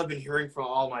 That's all I've been hearing from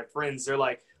all my friends. They're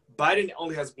like, Biden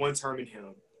only has one term in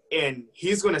him, and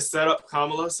he's going to set up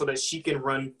Kamala so that she can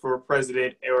run for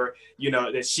president, or,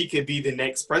 that she could be the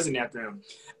next president after him.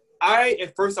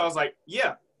 At first I was like,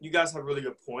 yeah, you guys have a really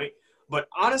good point. But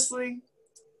honestly,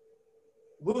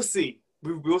 we'll see.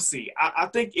 We will see. I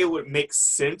think it would make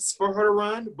sense for her to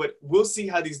run, but we'll see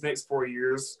how these next 4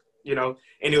 years, and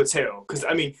it'll tell. Because,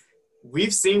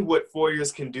 we've seen what 4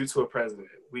 years can do to a president.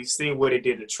 We've seen what it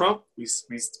did to Trump. We've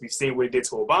seen what it did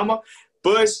to Obama,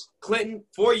 Bush, Clinton.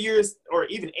 4 years, or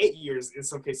even 8 years in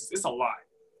some cases, it's a lot.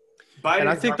 Biden, and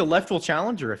I think the left will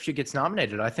challenge her if she gets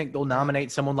nominated. I think they'll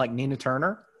nominate someone like Nina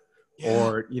Turner,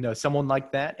 or someone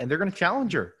like that, and they're going to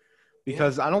challenge her,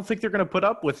 because I don't think they're going to put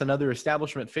up with another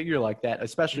establishment figure like that,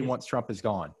 especially once Trump is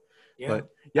gone. Yeah,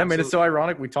 but man, it's so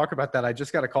ironic we talk about that. I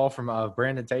just got a call from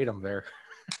Brandon Tatum there.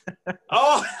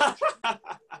 Oh,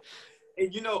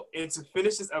 and and to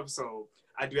finish this episode,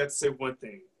 I do have to say one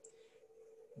thing.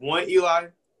 One, Eli,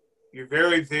 you're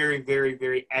very, very, very,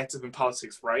 very active in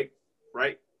politics, right?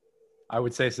 Right? I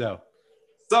would say so.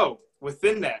 So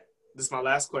within that, this is my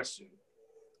last question.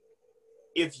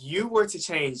 If you were to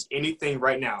change anything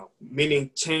right now,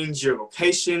 meaning change your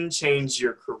location, change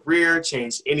your career,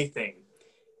 change anything,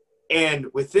 and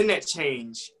within that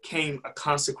change came a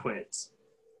consequence,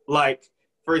 like,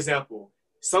 for example,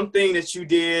 something that you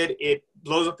did, it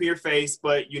blows up in your face,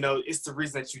 but, it's the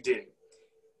reason that you did it.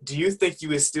 Do you think you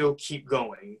would still keep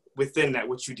going within that,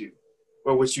 what you do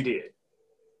or what you did,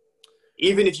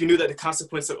 even if you knew that the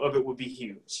consequence of it would be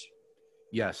huge?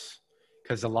 Yes,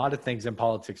 because a lot of things in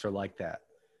politics are like that.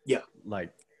 Yeah.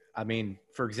 Like,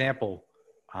 for example,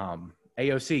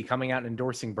 AOC coming out and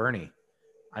endorsing Bernie.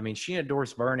 She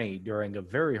endorsed Bernie during a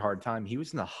very hard time. He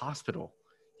was in the hospital.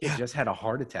 He just had a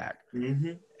heart attack.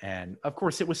 Mm-hmm. And, of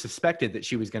course, it was suspected that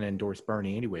she was going to endorse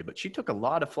Bernie anyway, but she took a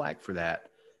lot of flack for that.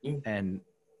 Mm. And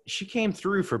she came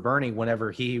through for Bernie whenever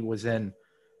he was in,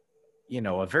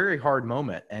 a very hard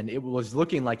moment. And it was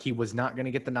looking like he was not going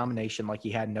to get the nomination, like he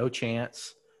had no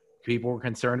chance. People were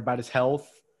concerned about his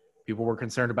health. People were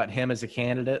concerned about him as a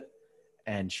candidate.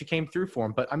 And she came through for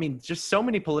him. But, just so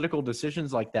many political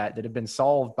decisions like that have been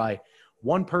solved by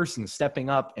one person stepping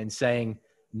up and saying,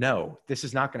 no, this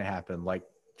is not going to happen. Like,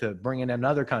 to bring in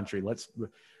another country. Let's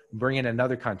bring in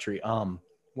another country. One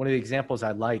of the examples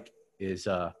I like is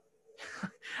I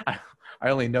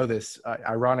only know this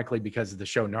ironically because of the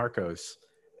show Narcos.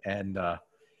 And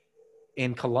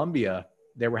in Colombia,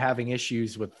 they were having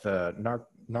issues with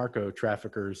narco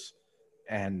traffickers,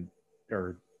 and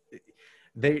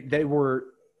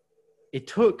it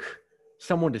took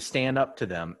someone to stand up to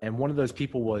them. And one of those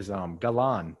people was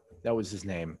Galan. That was his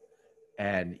name.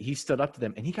 And he stood up to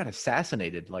them, and he got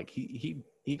assassinated. Like he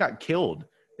got killed.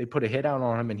 They put a hit out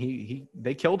on him, and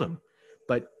they killed him.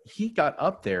 But he got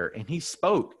up there and he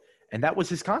spoke, and that was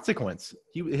his consequence.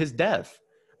 His death.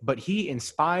 But he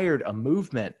inspired a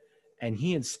movement, and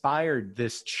he inspired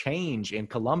this change in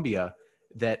Colombia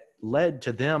that led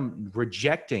to them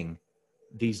rejecting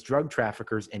these drug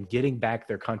traffickers and getting back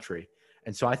their country.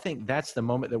 And so I think that's the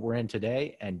moment that we're in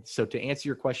today. And so to answer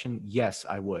your question, yes,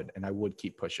 I would, and I would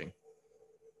keep pushing.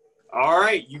 All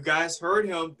right, you guys heard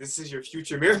him. This is your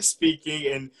future mayor speaking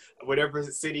in whatever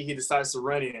city he decides to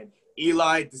run in.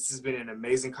 Eli, this has been an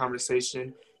amazing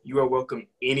conversation. You are welcome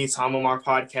anytime on our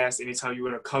podcast, anytime you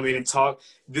want to come in and talk.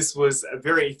 This was a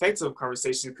very effective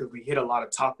conversation because we hit a lot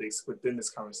of topics within this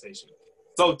conversation.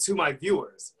 So to my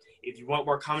viewers, if you want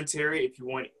more commentary, if you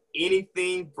want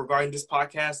anything regarding this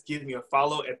podcast, give me a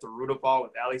follow at The Root of All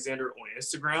with Alexander on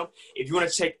Instagram. If you want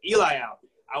to check Eli out,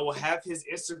 I will have his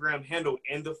Instagram handle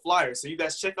in the flyer. So you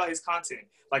guys check out his content.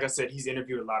 Like I said, he's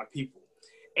interviewed a lot of people.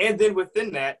 And then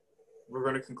within that, we're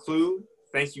going to conclude.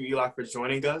 Thank you, Eli, for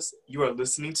joining us. You are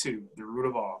listening to The Root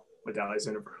of All with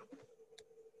Alexander Brown.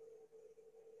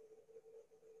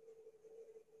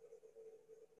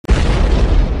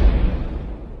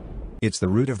 It's the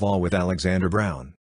Root of All with Alexander Brown.